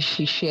like the way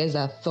she shares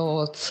her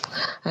thoughts,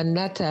 and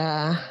that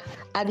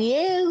at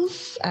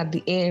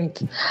the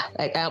end,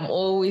 like I'm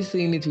always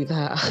saying it with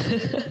her.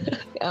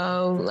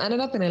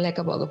 Another thing I like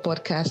about the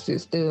podcast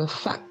is the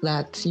fact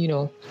that,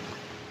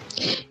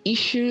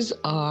 issues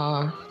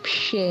are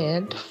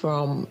shared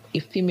from a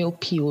female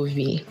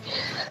POV,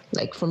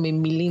 like from a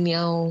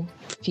millennial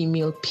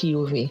female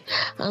POV.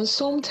 And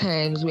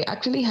sometimes we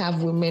actually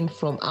have women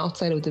from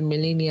outside of the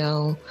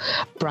millennial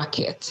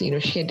bracket,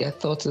 share their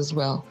thoughts as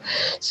well.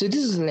 So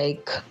this is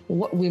like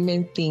what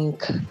women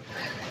think.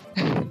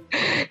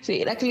 So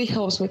it actually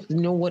helps me to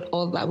know what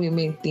all that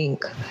women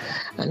think.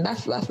 And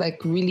that's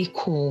like really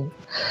cool.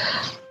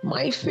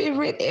 My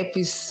favorite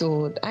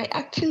episode, I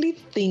actually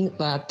think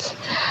that,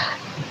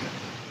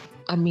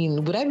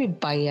 would I be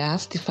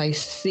biased if I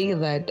say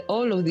that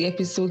all of the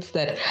episodes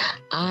that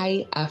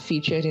I have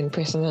featured in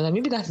personal,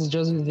 maybe that's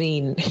just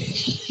vain.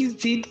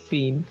 Is it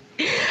vain?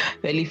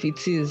 Well, if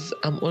it is,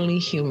 I'm only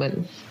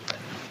human.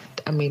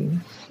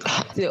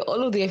 So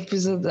all of the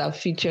episodes I've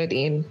featured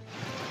in,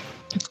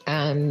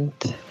 and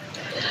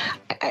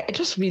I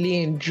just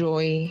really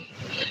enjoy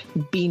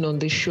being on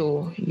the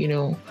show,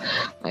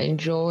 I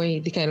enjoy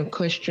the kind of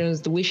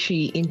questions, the way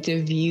she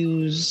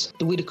interviews,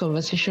 the way the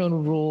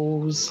conversation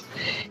rolls.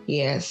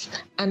 Yes.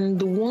 And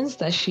the ones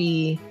that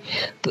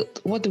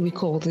what do we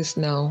call this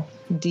now?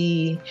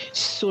 The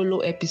solo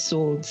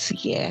episodes.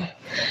 Yeah.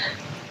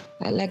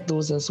 I like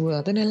those as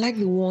well. Then I like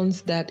the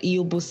ones that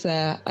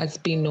Iyobosa has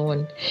been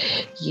on.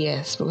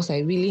 Yes, because I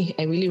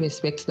really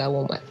respect that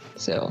woman.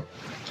 So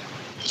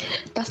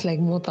that's a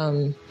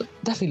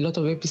lot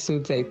of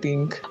episodes, I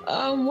think.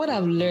 What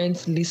I've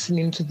learned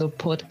listening to the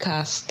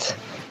podcast,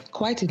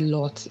 quite a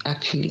lot,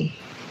 actually.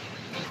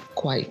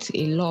 Quite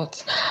a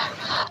lot.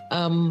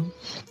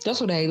 Just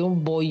so that I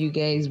don't bore you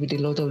guys with a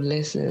lot of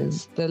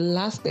lessons. The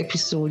last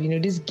episode,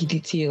 this Giddy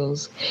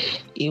Tales,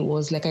 it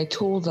was like I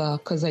told her,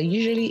 because I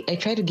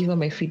try to give her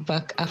my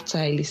feedback after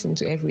I listen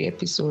to every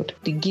episode.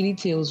 The Giddy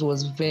Tales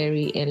was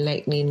very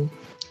enlightening.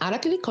 I'd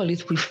actually call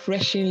it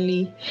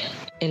refreshingly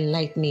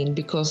enlightening,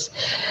 because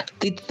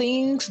the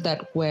things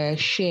that were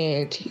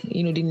shared,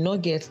 the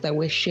nuggets that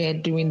were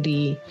shared during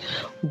the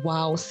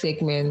WOW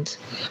segment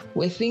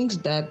were things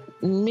that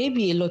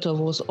maybe a lot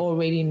of us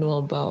already know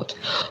about,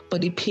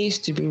 but it pays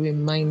to be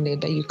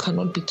reminded that you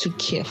cannot be too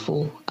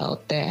careful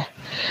out there.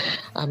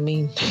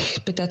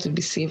 Better to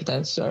be safe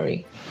than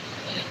sorry.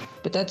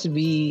 Better to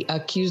be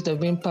accused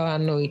of being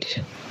paranoid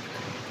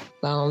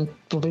than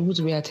for people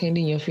to be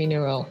attending your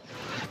funeral.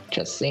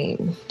 Just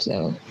saying.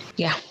 So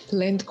yeah,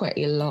 learned quite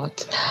a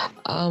lot.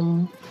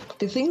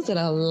 The things that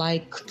I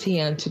like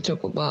Tian to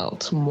talk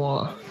about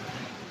more.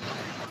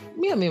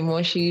 Me, I'm a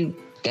mushy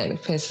kind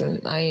of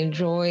person. I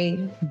enjoy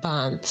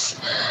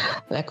bands.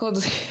 I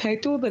told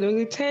her there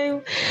was a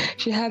time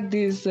she had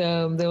this,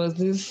 there was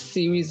this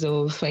series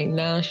of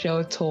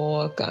financial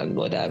talk and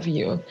what have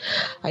you.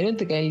 I don't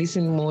think I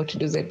listened more to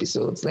those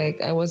episodes.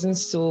 I wasn't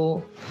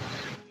so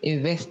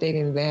invested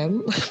in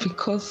them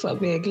because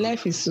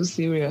life is so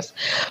serious.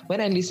 When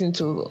I listen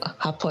to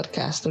her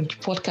podcast or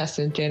podcasts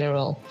in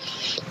general,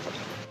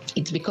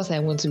 it's because I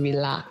want to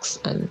relax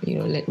and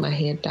let my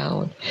head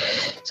down.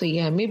 So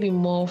yeah, maybe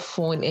more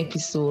fun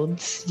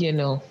episodes.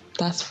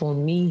 That's for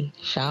me.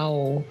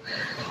 Ciao.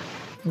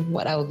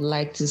 What I would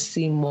like to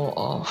see more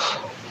of.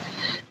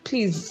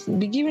 Please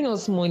be giving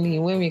us money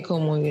when we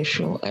come on your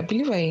show. I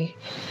believe I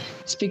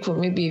speak for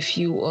maybe a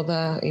few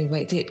other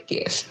invited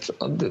guests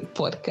on the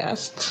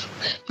podcast.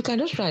 You can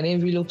just try and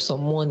envelope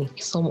some money,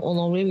 some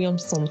honorarium,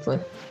 something.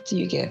 Do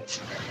you get?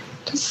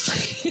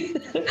 Just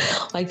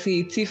like say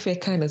a Tifa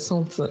kind of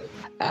something.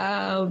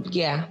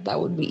 Yeah, that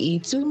would be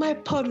it. So my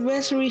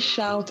Podversary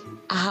shout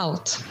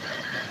out.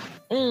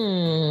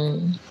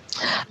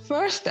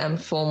 First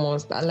and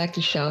foremost, I'd like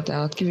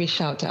to give a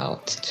shout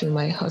out to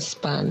my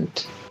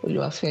husband,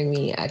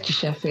 Oluwafemi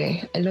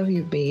Ajishafe. I love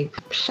you, babe.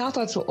 Shout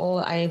out to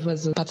all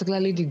Ivers,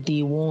 particularly the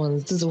day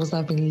ones. Those of us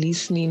have been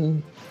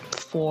listening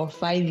for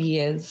 5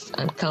 years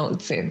and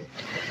counting.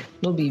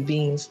 No be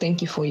beans.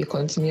 Thank you for your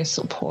continuous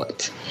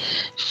support.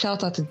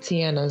 Shout out to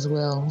Tian as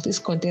well. This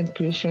content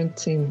creation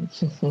team,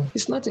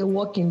 it's not a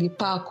walk in the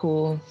park,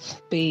 oh,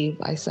 babe.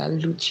 I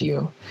salute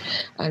you.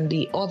 And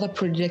the other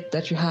project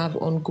that you have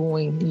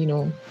ongoing,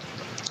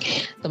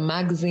 the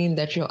magazine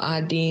that you're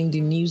adding,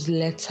 the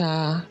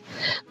newsletter,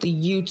 the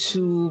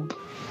YouTube,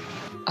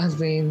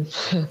 as in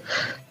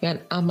you're an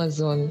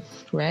Amazon,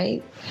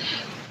 right?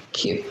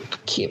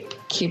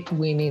 Keep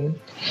winning.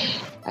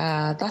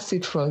 That's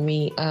it from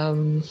me.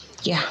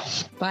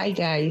 Bye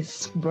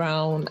guys.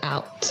 Brown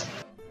out.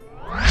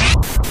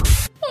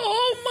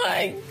 Oh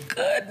my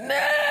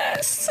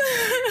goodness.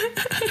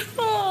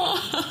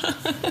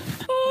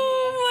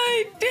 Oh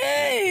my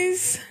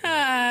days.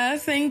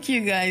 Thank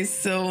you guys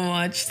so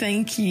much.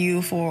 Thank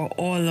you for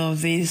all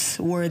of these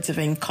words of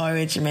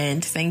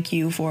encouragement. Thank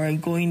you for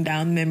going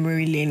down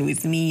memory lane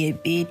with me a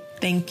bit.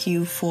 Thank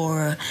you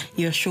for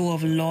your show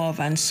of love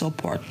and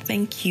support.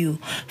 Thank you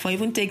for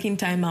even taking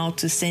time out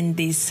to send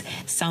these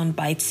sound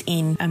bites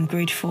in. I'm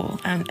grateful.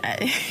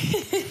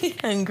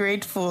 I'm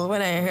grateful.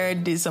 When I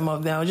heard this, some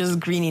of them, I was just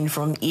grinning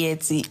from ear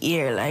to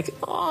ear, like,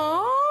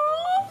 oh,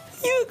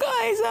 you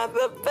guys are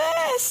the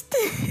best.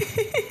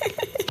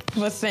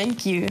 But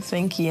thank you.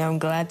 I'm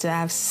glad to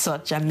have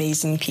such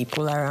amazing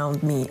people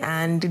around me.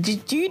 And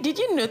did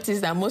you notice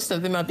that most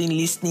of them have been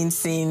listening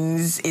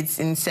since its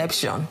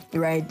inception,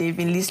 right? They've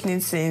been listening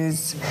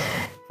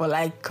for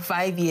like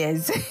 5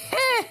 years.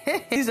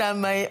 These are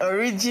my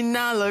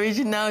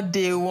original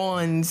day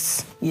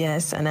ones.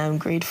 Yes, and I'm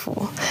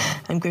grateful.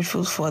 I'm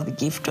grateful for the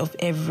gift of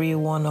every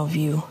one of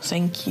you.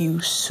 Thank you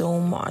so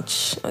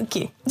much.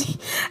 Okay.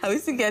 I will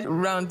still get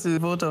around to the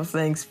vote of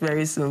thanks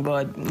very soon,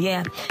 but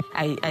yeah,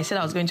 I said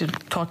I was going to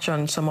touch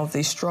on some of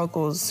the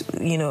struggles,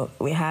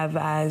 we have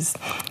as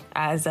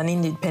an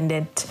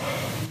independent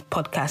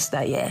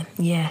podcaster.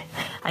 Yeah.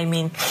 I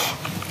mean,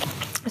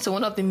 so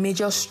one of the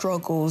major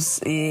struggles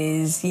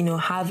is,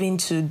 having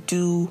to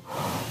do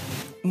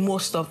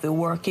most of the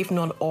work, if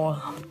not all,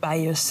 by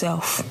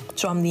yourself.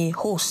 So I'm the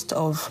host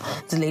of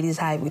the Ladies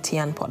Hive with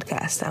Tian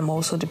podcast. I'm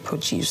also the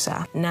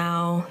producer.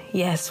 Now,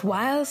 yes,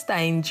 whilst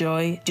I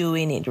enjoy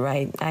doing it,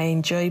 right, I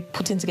enjoy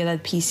putting together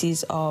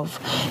pieces of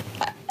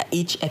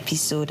each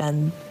episode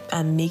and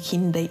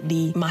making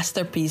the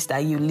masterpiece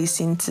that you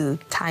listen to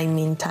time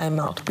in, time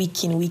out,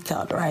 week in, week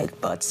out, right?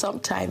 But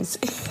sometimes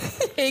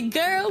a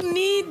girl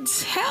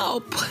needs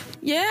help.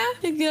 Yeah,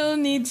 a girl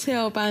needs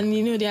help. And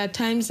there are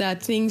times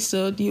that things,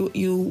 so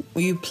you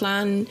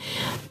plan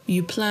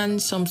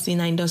something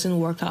and it doesn't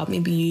work out.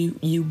 Maybe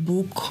you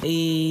book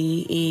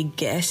a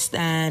guest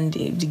and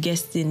the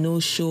guest is no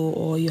show,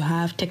 or you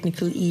have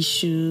technical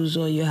issues,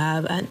 or you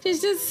have, and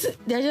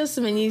there are just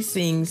so many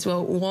things.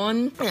 Well,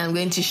 one I'm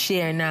going to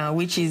share now,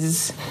 which is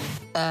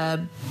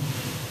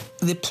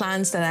the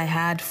plans that I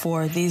had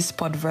for this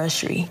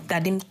Podversary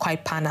that didn't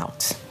quite pan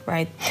out,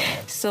 right?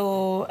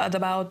 So at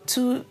about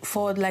 2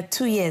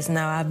 years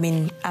now, I've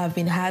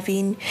been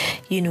having,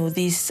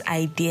 this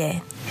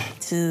idea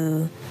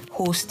to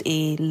host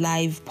a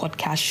live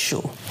podcast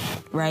show,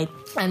 right?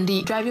 And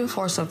the driving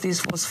force of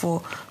this was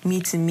for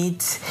me to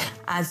meet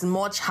as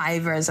much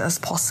hivers as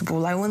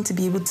possible. I want to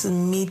be able to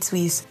meet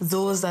with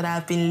those that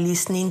have been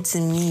listening to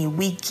me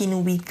week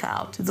in, week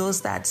out, those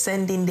that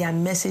send in their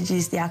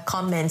messages, their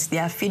comments,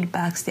 their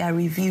feedbacks, their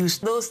reviews,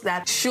 those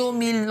that show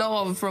me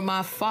love from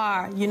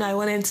afar. I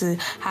wanted to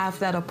have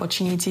that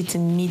opportunity to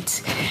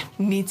meet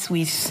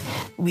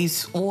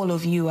with all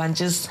of you and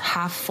just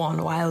have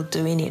fun while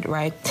doing it,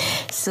 right?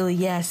 So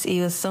yes, it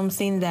was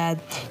something that,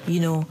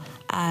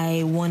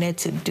 I wanted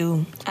to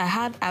do.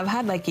 I've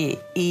had like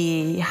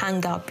a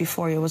hangout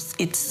before. It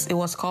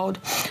was called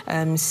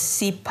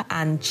Sip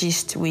and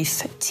Gist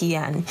with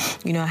Tian.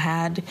 I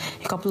had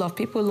a couple of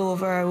people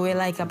over. We were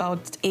like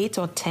about 8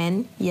 or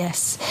 10,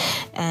 yes,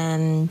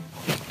 and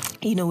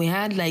we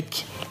had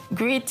like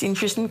great,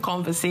 interesting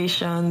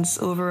conversations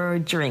over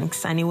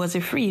drinks, and it was a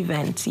free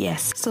event,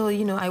 yes. So,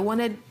 I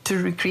wanted to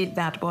recreate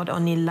that, but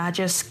on a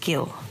larger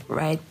scale,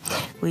 right?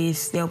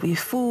 There'll be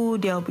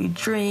food, there'll be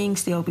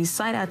drinks, there'll be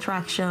side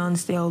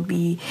attractions, there'll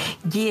be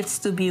gifts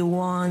to be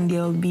won,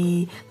 there'll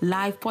be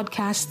live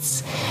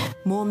podcasts,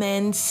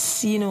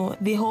 moments,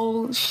 the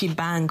whole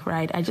shebang,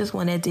 right? I just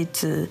wanted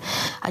to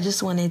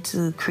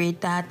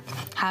create that,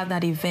 have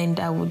that event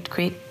that would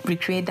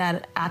recreate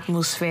that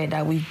atmosphere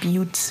that we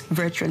built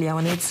virtually. I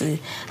wanted to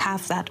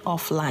have that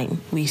offline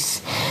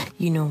with,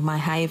 my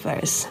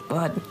hivers,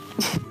 but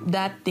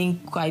that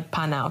didn't quite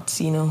pan out,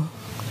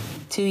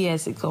 2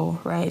 years ago,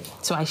 right?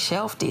 So I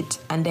shelved it.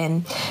 And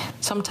then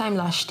sometime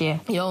last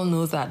year, you all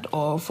know that,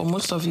 or for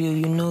most of you,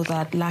 know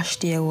that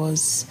last year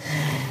was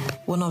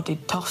one of the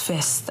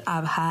toughest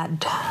I've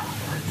had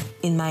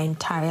in my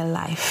entire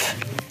life.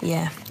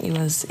 Yeah, it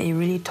was a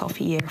really tough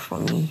year for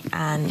me.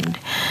 And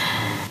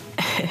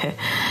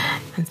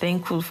I'm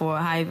thankful for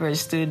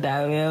Hivers too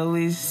that were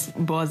always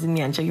buzzing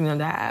me and checking me on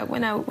that.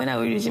 When I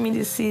was resuming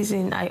this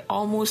season, I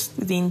almost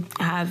didn't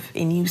have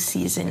a new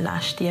season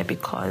last year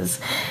because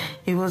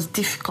it was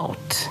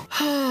difficult.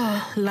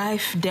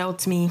 Life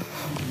dealt me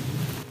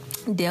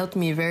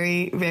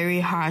very, very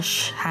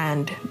harsh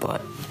hand,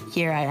 but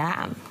here I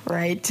am,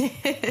 right?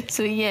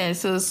 So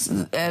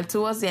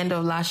towards the end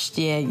of last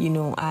year,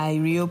 I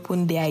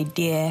reopened the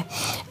idea,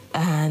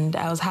 and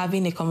I was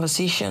having a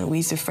conversation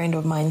with a friend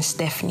of mine,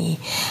 Stephanie,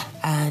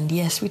 and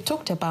yes, we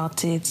talked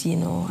about it,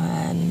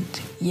 and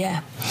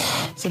yeah.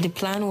 So the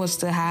plan was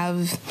to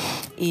have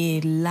a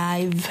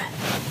live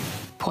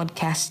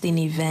podcasting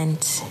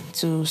event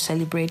to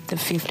celebrate the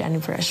 5th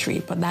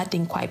anniversary, but that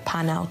didn't quite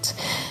pan out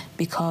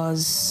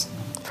because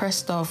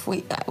first off,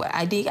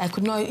 I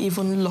could not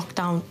even lock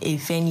down a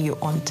venue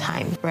on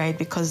time, right?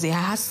 Because the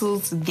hassle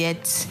to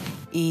get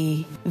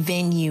a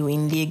venue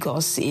in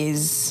Lagos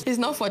is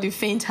not for the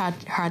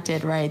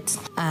faint-hearted, right?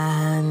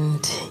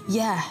 And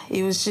yeah,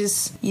 it was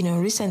just,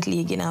 recently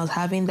again, I was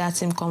having that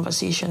same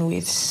conversation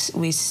with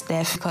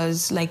Steph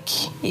because like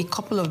a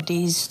couple of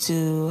days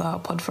to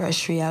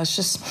Podversary, I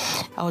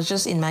was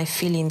just in my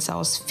feelings. I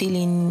was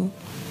feeling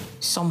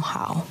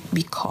somehow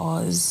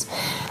because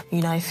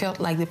I felt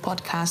like the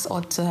podcast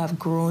ought to have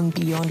grown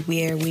beyond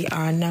where we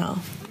are now.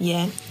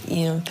 Yeah,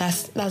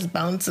 that's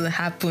bound to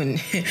happen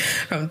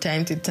from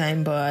time to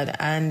time, but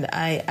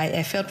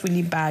I felt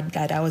really bad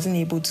that I wasn't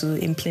able to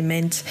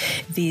implement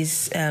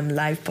this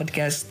live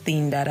podcast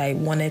thing that I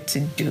wanted to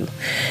do.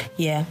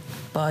 Yeah,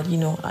 but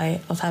I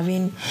was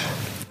having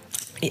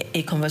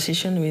a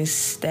conversation with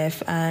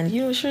Steph, and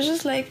she was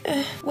just like,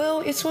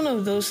 well, it's one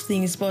of those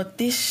things, but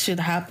this should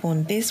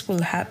happen, this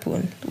will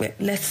happen,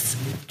 let's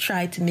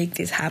try to make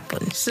this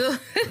happen. So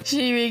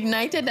she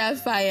reignited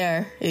that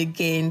fire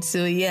again.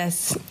 So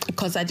yes,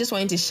 because I just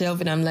wanted to shelve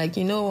it. I'm like,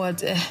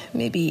 what,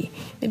 maybe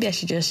I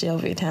should just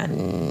shelve it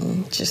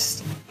and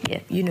just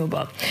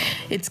but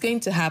it's going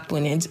to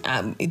happen, and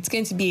it's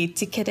going to be a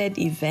ticketed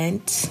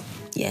event.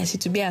 Yes,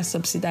 it will be as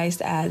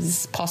subsidized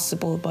as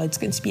possible, but it's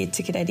going to be a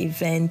ticketed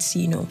event,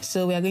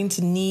 So we are going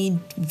to need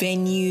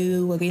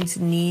venue, we're going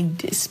to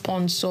need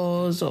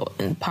sponsors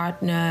and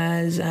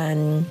partners,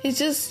 and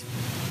it's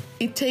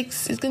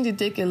going to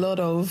take a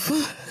lot of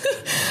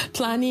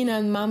planning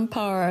and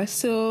manpower.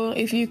 So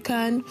if you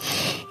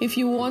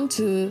want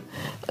to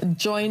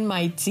join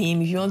my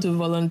team, if you want to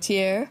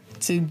volunteer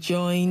to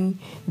join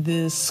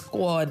the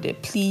squad,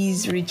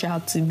 please reach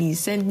out to me.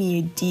 Send me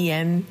a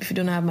DM. If you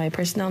don't have my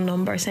personal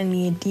number, send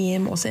me a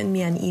DM or send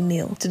me an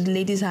email to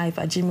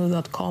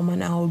theladieshive@gmail.com,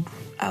 and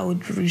I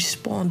would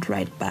respond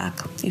right back.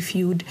 If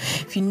you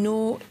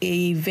know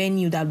a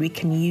venue that we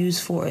can use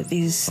for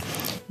this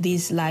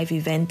live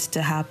event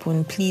to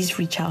happen, please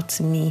reach out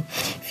to me.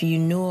 If you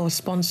know of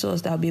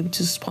sponsors that will be able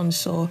to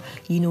sponsor,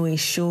 a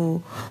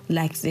show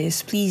like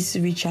this, please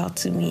reach out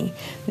to me.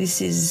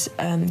 This is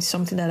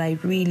something that I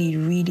really,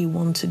 really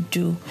want to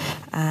do,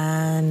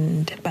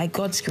 and by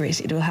God's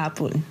grace, it will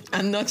happen.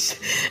 I'm not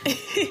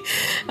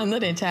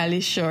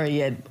entirely sure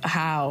yet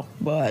how,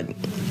 but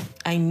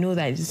I know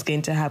that it's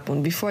going to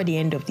happen before the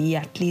end of the year,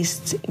 at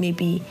least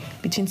maybe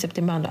between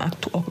September and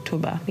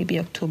October, maybe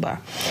October.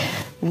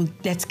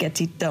 Let's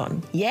get it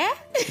done. Yeah?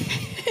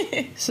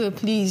 So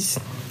please,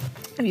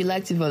 if you'd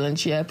like to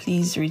volunteer,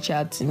 please reach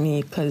out to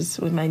me, because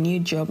with my new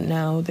job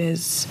now,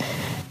 there's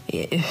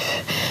a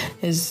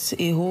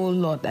whole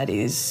lot that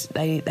is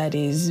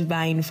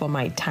vying for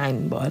my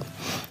time, but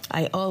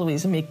I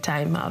always make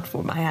time out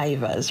for my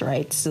hivers,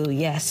 right? So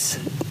yes,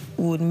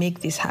 we would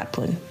make this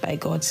happen by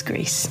God's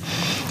grace.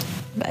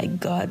 By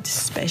God's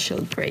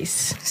special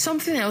grace.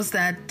 Something else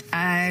that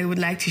I would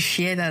like to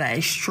share that I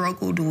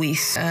struggled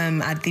with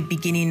at the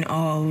beginning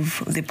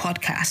of the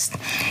podcast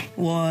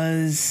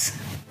was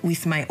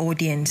with my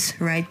audience,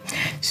 right?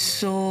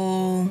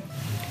 So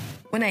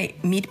when I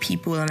meet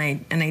people and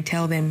I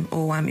tell them,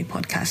 oh, I'm a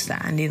podcaster,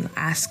 and they'll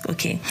ask,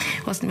 okay,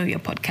 what's the name of your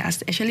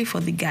podcast? Especially for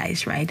the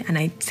guys, right? And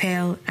I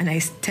tell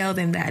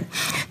them that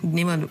the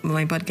name of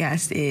my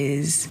podcast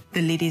is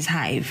The Ladies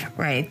Hive,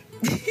 right?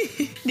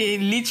 They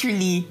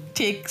literally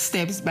take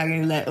steps back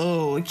and be like,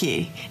 oh,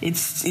 okay,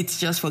 it's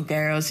just for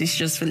girls, it's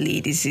just for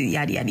ladies,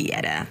 yada yada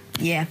yada.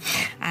 Yeah,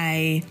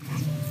 I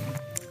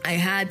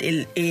had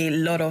a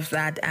lot of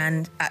that,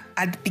 and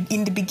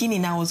in the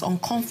beginning I was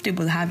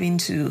uncomfortable having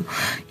to,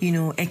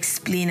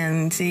 explain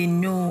and say,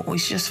 no,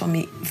 it's just from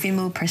a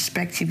female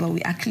perspective, but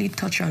we actually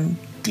touch on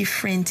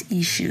different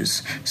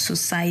issues: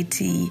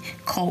 society,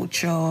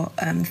 culture,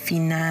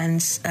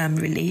 finance,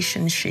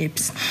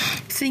 relationships,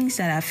 things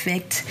that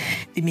affect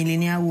the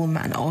millennial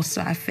woman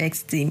also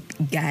affects the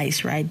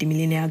guys, right? The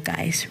millennial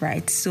guys,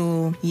 right?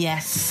 So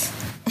yes.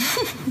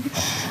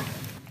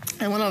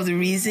 And one of the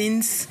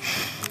reasons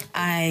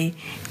I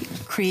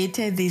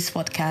created this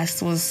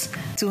podcast was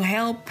to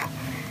help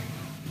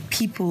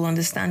people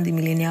understand the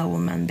millennial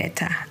woman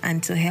better,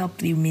 and to help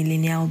the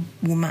millennial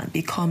woman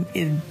become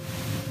a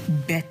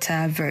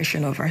better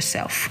version of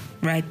herself,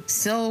 right?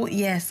 So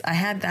yes, I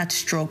had that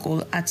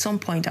struggle. At some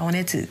point, I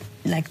wanted to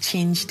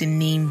change the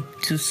name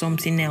to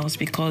something else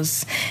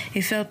because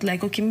it felt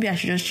like, okay, maybe I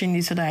should just change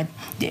it so that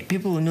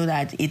people will know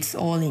that it's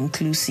all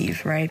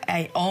inclusive, right?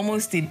 I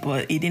almost did,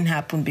 but it didn't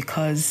happen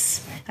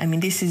because,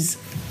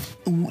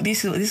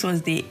 this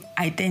was the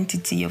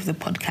identity of the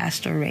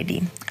podcast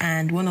already.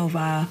 And one of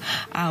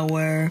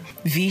our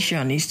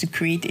vision is to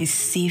create a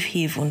safe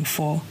haven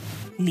for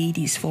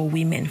ladies, for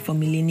women, for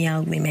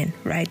millennial women,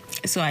 right?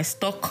 So I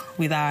stuck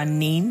with our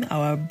name,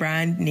 our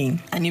brand name.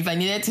 And if I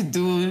needed to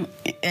do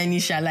any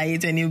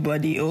shalaye to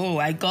anybody,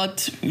 I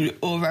got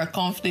over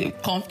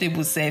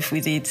comfortable self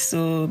with it.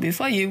 So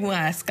before you even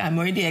ask, I'm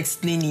already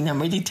explaining, I'm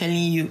already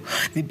telling you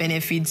the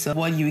benefits of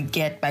what you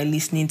get by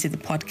listening to the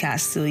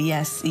podcast. So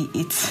yes,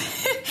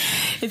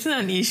 it's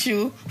not an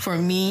issue for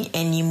me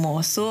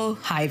anymore. So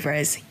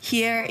Hivers,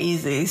 here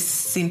is a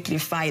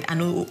simplified and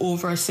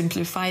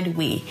oversimplified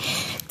way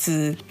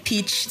to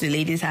pitch the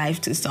Ladies Hive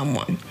to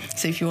someone.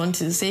 So if you want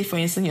to say, for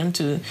instance, you want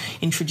to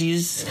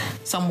introduce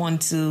someone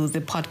to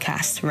the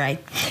podcast, right?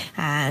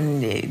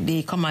 And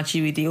they come at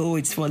you with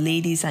it's for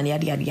ladies and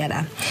yada, yada,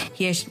 yada.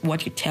 Here's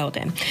what you tell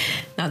them.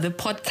 Now, the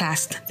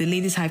podcast, the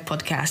Ladies Hive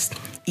podcast,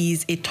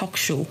 is a talk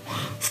show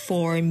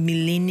for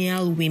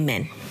millennial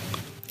women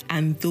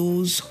and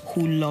those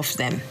who love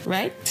them,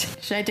 right?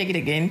 Should I take it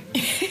again?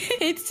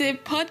 It's a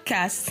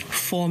podcast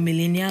for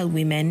millennial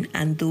women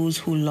and those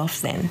who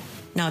love them.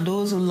 Now,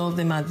 those who love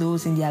them are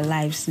those in their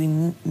lives.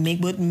 We make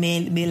both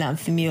male and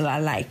female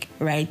alike,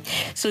 right?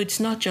 So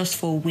it's not just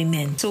for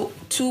women. So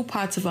 2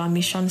 parts of our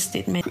mission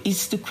statement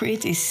is to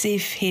create a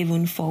safe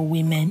haven for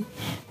women,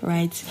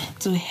 right?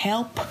 To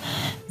help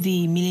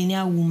the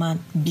millennial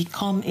woman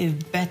become a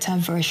better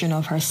version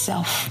of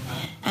herself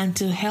and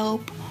to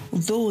help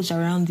those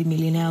around the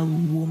millennial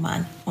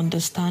woman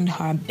understand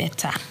her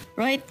better,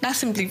 right? That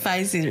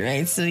simplifies it,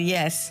 right? So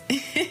yes,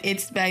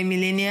 it's by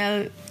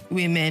millennial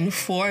women,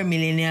 for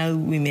millennial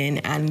women,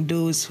 and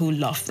those who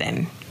love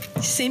them.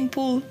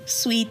 Simple,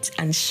 sweet,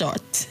 and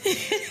short.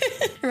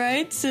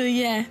 Right? So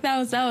yeah,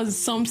 that was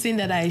something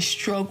that I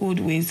struggled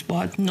with,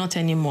 but not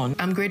anymore.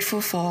 I'm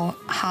grateful for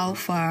how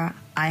far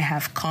I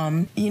have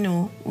come.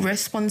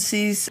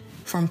 Responses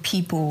from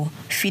people,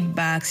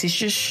 feedbacks, it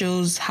just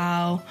shows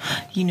how,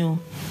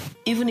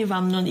 even if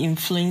I'm not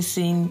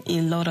influencing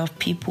a lot of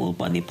people,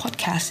 but the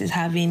podcast is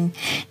having,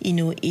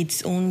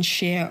 its own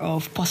share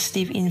of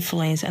positive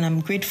influence. And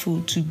I'm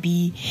grateful to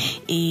be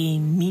a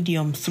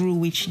medium through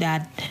which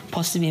that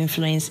positive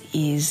influence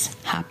is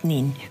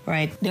happening,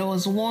 right? There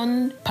was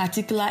one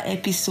particular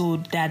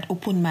episode that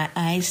opened my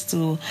eyes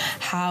to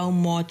how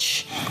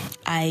much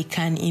I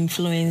can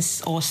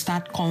influence or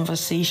start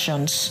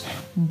conversations,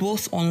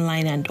 both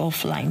online and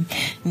offline.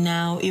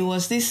 Now, it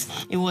was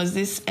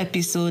this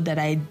episode that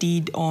I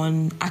did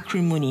on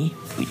Acrimony.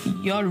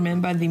 You all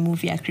remember the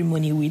movie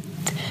Acrimony with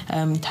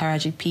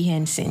Taraji P.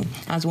 Henson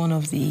as one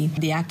of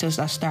the actors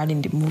that starred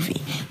in the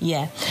movie.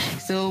 Yeah.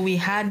 So I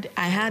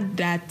had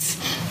that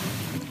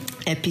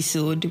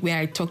episode where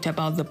I talked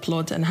about the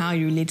plot and how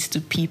it relates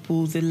to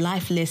people, the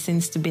life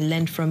lessons to be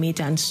learned from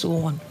it, and so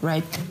on,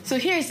 right? So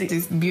here's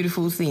this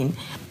beautiful thing.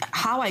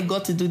 How I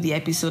got to do the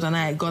episode and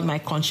I got my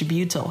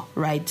contributor,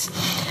 right?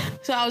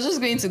 So I was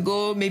just going to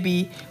go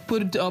maybe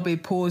put up a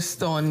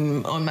post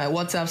on my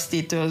WhatsApp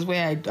status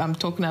where I'm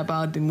talking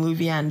about the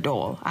movie and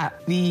all.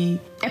 The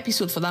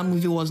episode for that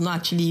movie was not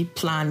actually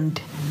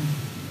planned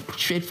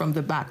straight from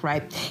the back,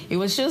 right? It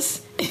was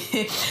just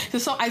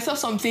so I saw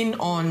something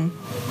on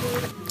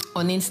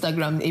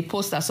Instagram, a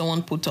post that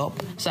someone put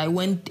up. So I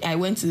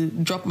went to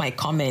drop my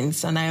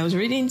comments, and I was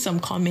reading some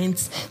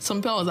comments. Some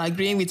people I was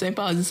agreeing with, some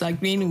people I was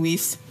disagreeing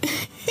with.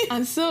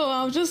 And so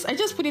I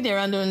just put it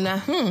around and I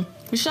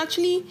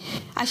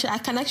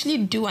can actually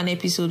do an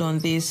episode on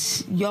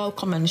this. Y'all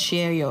come and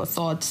share your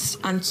thoughts.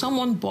 And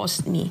someone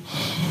bossed me.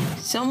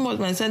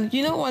 Someone said,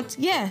 you know what?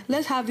 Yeah,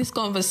 let's have this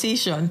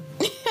conversation.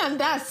 And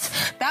that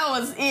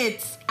was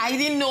it. I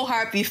didn't know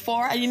her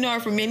before. I didn't know her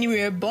from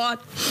anywhere,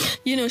 but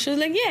she was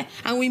like, yeah.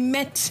 And we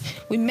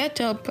met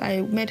up.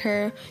 I met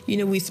her,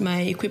 with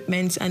my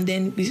equipment, and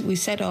then we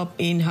set up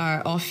in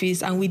her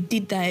office and we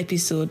did that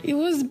episode. It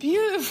was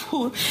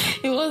beautiful.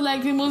 It was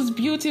like the most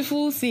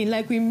beautiful thing.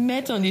 Like we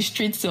met on the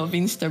streets of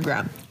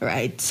Instagram,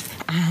 right?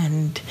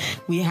 And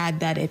we had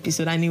that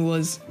episode, and it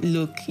was,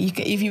 look,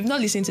 if you've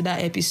not listened to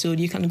that episode,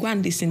 you can go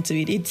and listen to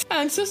it.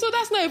 And so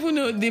that's not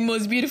even the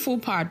most beautiful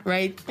part,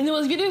 right? And the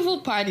most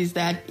beautiful part is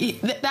that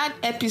that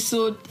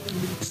episode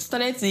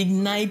started to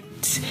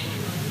ignite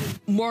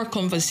more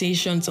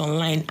conversations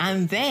online,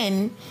 and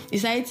then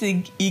decided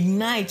to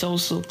ignite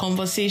also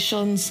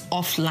conversations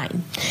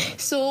offline.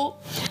 So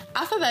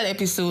after that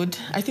episode,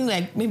 I think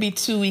like maybe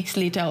 2 weeks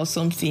later or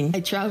something, I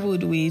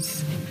traveled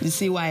with the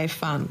CY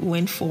farm.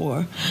 Went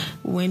for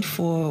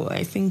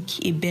I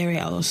think a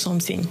burial or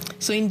something.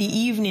 So in the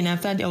evening,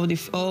 after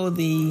all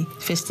the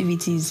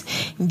festivities,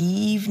 in the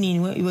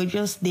evening we were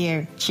just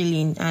there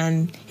chilling,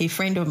 and a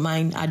friend of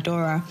mine,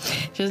 Adora,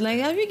 she was like,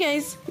 "Have you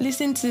guys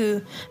listened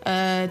to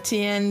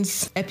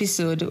Tian's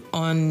episode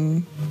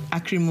on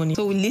acrimony?"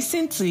 So we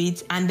listened to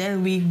it, and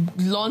then we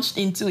launched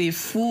into a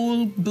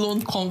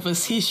full-blown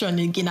conversation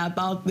again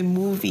about the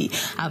movie,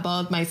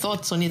 about my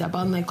thoughts on it,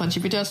 about my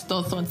contributors'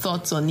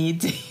 thoughts on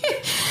it.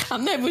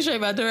 I'm not even sure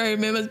if Adora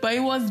remembers, but it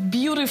was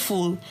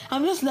beautiful.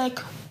 I'm just like,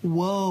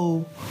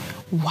 whoa,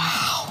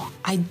 wow,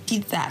 I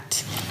did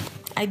that.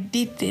 I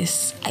did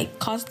this. I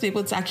caused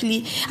people to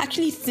actually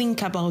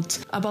think about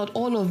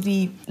all of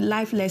the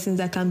life lessons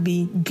that can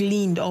be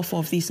gleaned off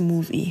of this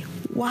movie.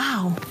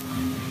 Wow.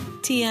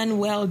 Tian,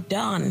 well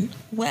done.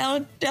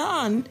 Well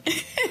done.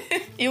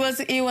 It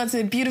was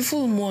a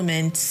beautiful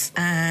moment,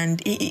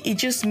 and it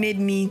just made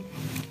me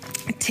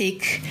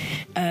take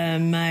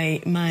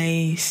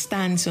my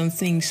stance on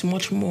things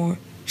much more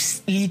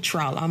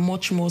literal and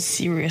much more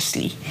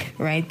seriously,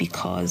 right?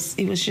 Because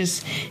it was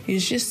just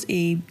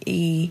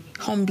a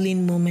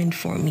humbling moment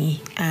for me,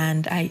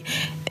 and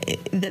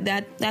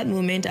that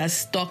moment has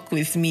stuck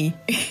with me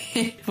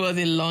for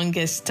the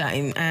longest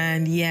time.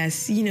 And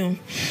yes,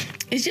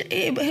 it's just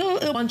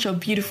a bunch of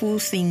beautiful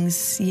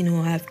things,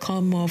 have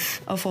come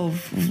off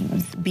of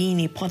being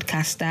a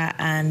podcaster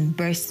and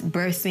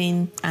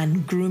birthing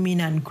and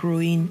grooming and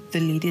growing the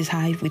Ladies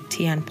Hive with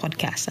Tian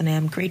podcast, and I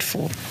am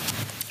grateful.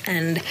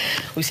 And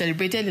we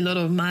celebrated a lot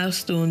of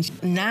milestones.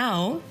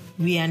 Now,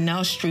 we are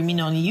now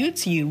streaming on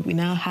YouTube. We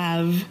now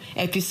have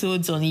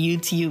episodes on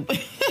YouTube.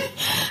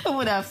 Who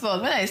would have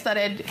thought? When I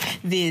started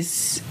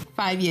this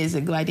 5 years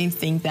ago, I didn't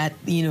think that,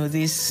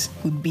 this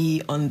would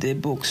be on the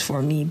books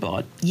for me.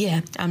 But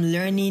yeah, I'm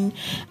learning.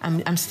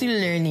 I'm still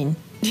learning.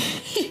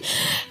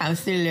 I'm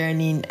still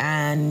learning,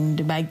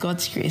 and by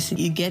God's grace,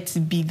 it gets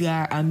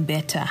bigger and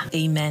better.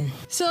 Amen.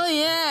 So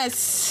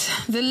yes,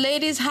 the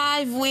Ladies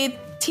Hive with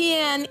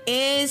Tian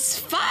is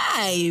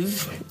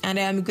 5, and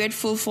I am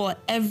grateful for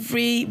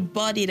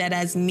everybody that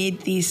has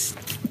made this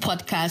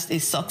podcast a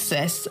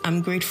success.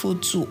 I'm grateful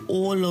to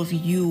all of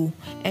you,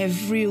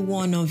 every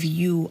one of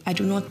you. I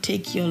do not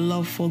take your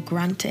love for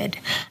granted.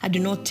 I do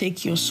not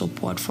take your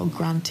support for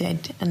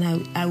granted.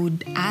 And I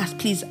would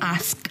please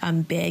ask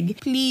and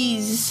beg,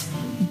 please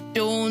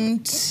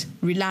don't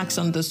relax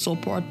on the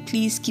support.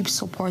 Please keep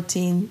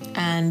supporting.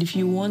 And if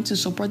you want to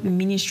support the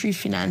ministry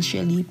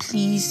financially,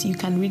 please, you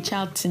can reach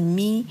out to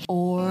me,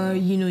 or,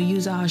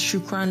 use our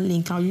Shukran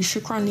link. Our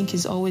Shukran link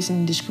is always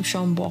in the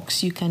description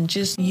box. You can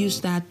just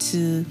use that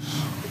to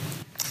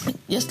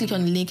just click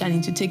on the link, and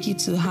it will take you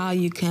to how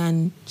you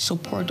can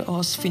support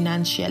us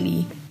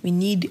financially. We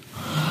need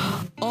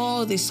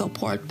all the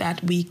support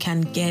that we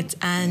can get.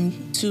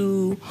 And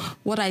to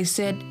what I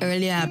said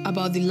earlier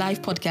about the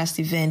live podcast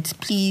event,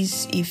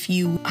 please, if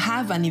you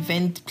have an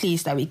event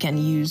place that we can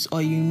use,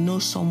 or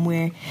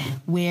somewhere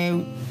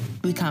where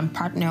we can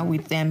partner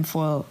with them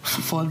for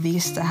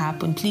this to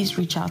happen, please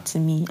reach out to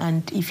me.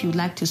 And if you'd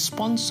like to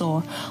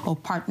sponsor or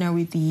partner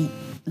with the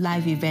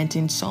live event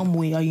in some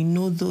way, or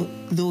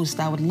those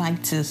that would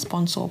like to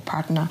sponsor or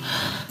partner,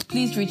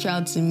 please reach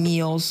out to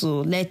me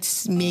also.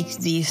 Let's make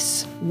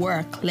this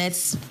work.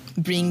 Let's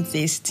bring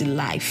this to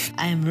life.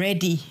 I'm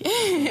ready.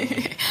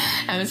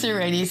 I'm so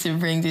ready to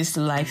bring this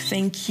to life.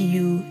 Thank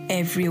you,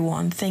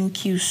 everyone.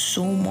 Thank you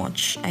so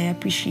much. I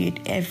appreciate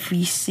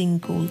every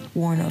single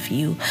one of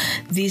you.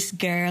 This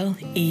girl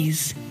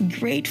is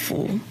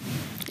grateful.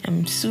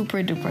 I'm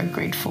super duper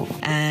grateful,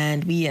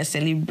 and we are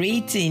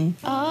celebrating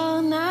all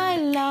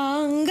night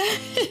long.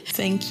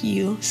 Thank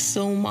you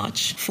so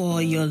much for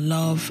your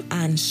love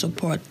and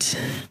support.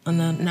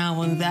 And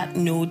now, on that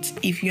note,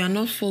 if you are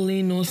not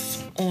following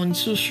us on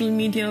social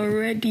media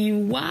already,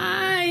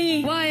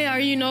 why are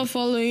you not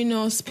following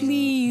us?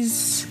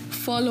 Please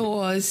follow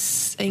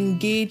us,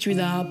 engage with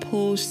our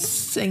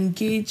posts,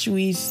 engage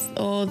with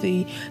all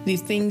the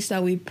things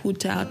that we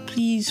put out.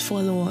 Please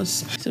follow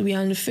us. So we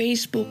are on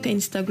Facebook,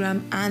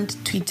 Instagram, and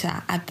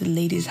Twitter at The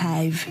Ladies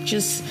Hive.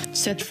 Just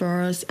search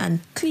for us and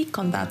click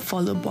on that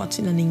follow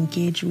button and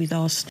engage with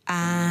us.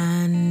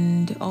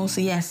 And also,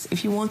 yes,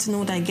 if you want to know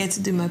what I get to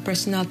do in my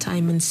personal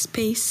time and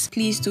space,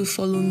 please do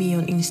follow me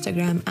on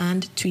Instagram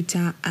and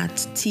Twitter at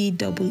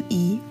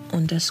TEE_twirl.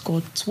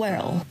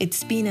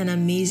 It's been an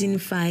amazing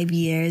 5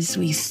 years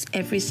with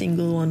every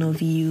single one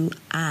of you,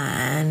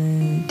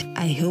 and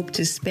I hope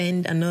to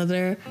spend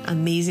another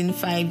amazing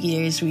 5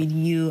 years with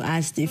you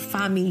as the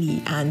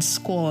family and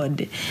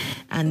squad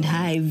and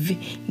Hive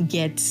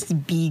gets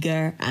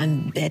bigger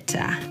and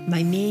better.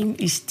 My name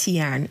is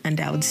Tian, and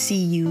I will see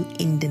you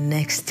in the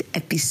next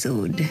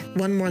episode.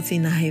 One more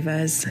thing,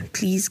 Hivers,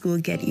 please go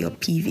get your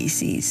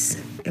PVCs.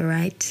 All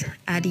right?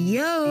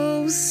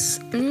 Adios.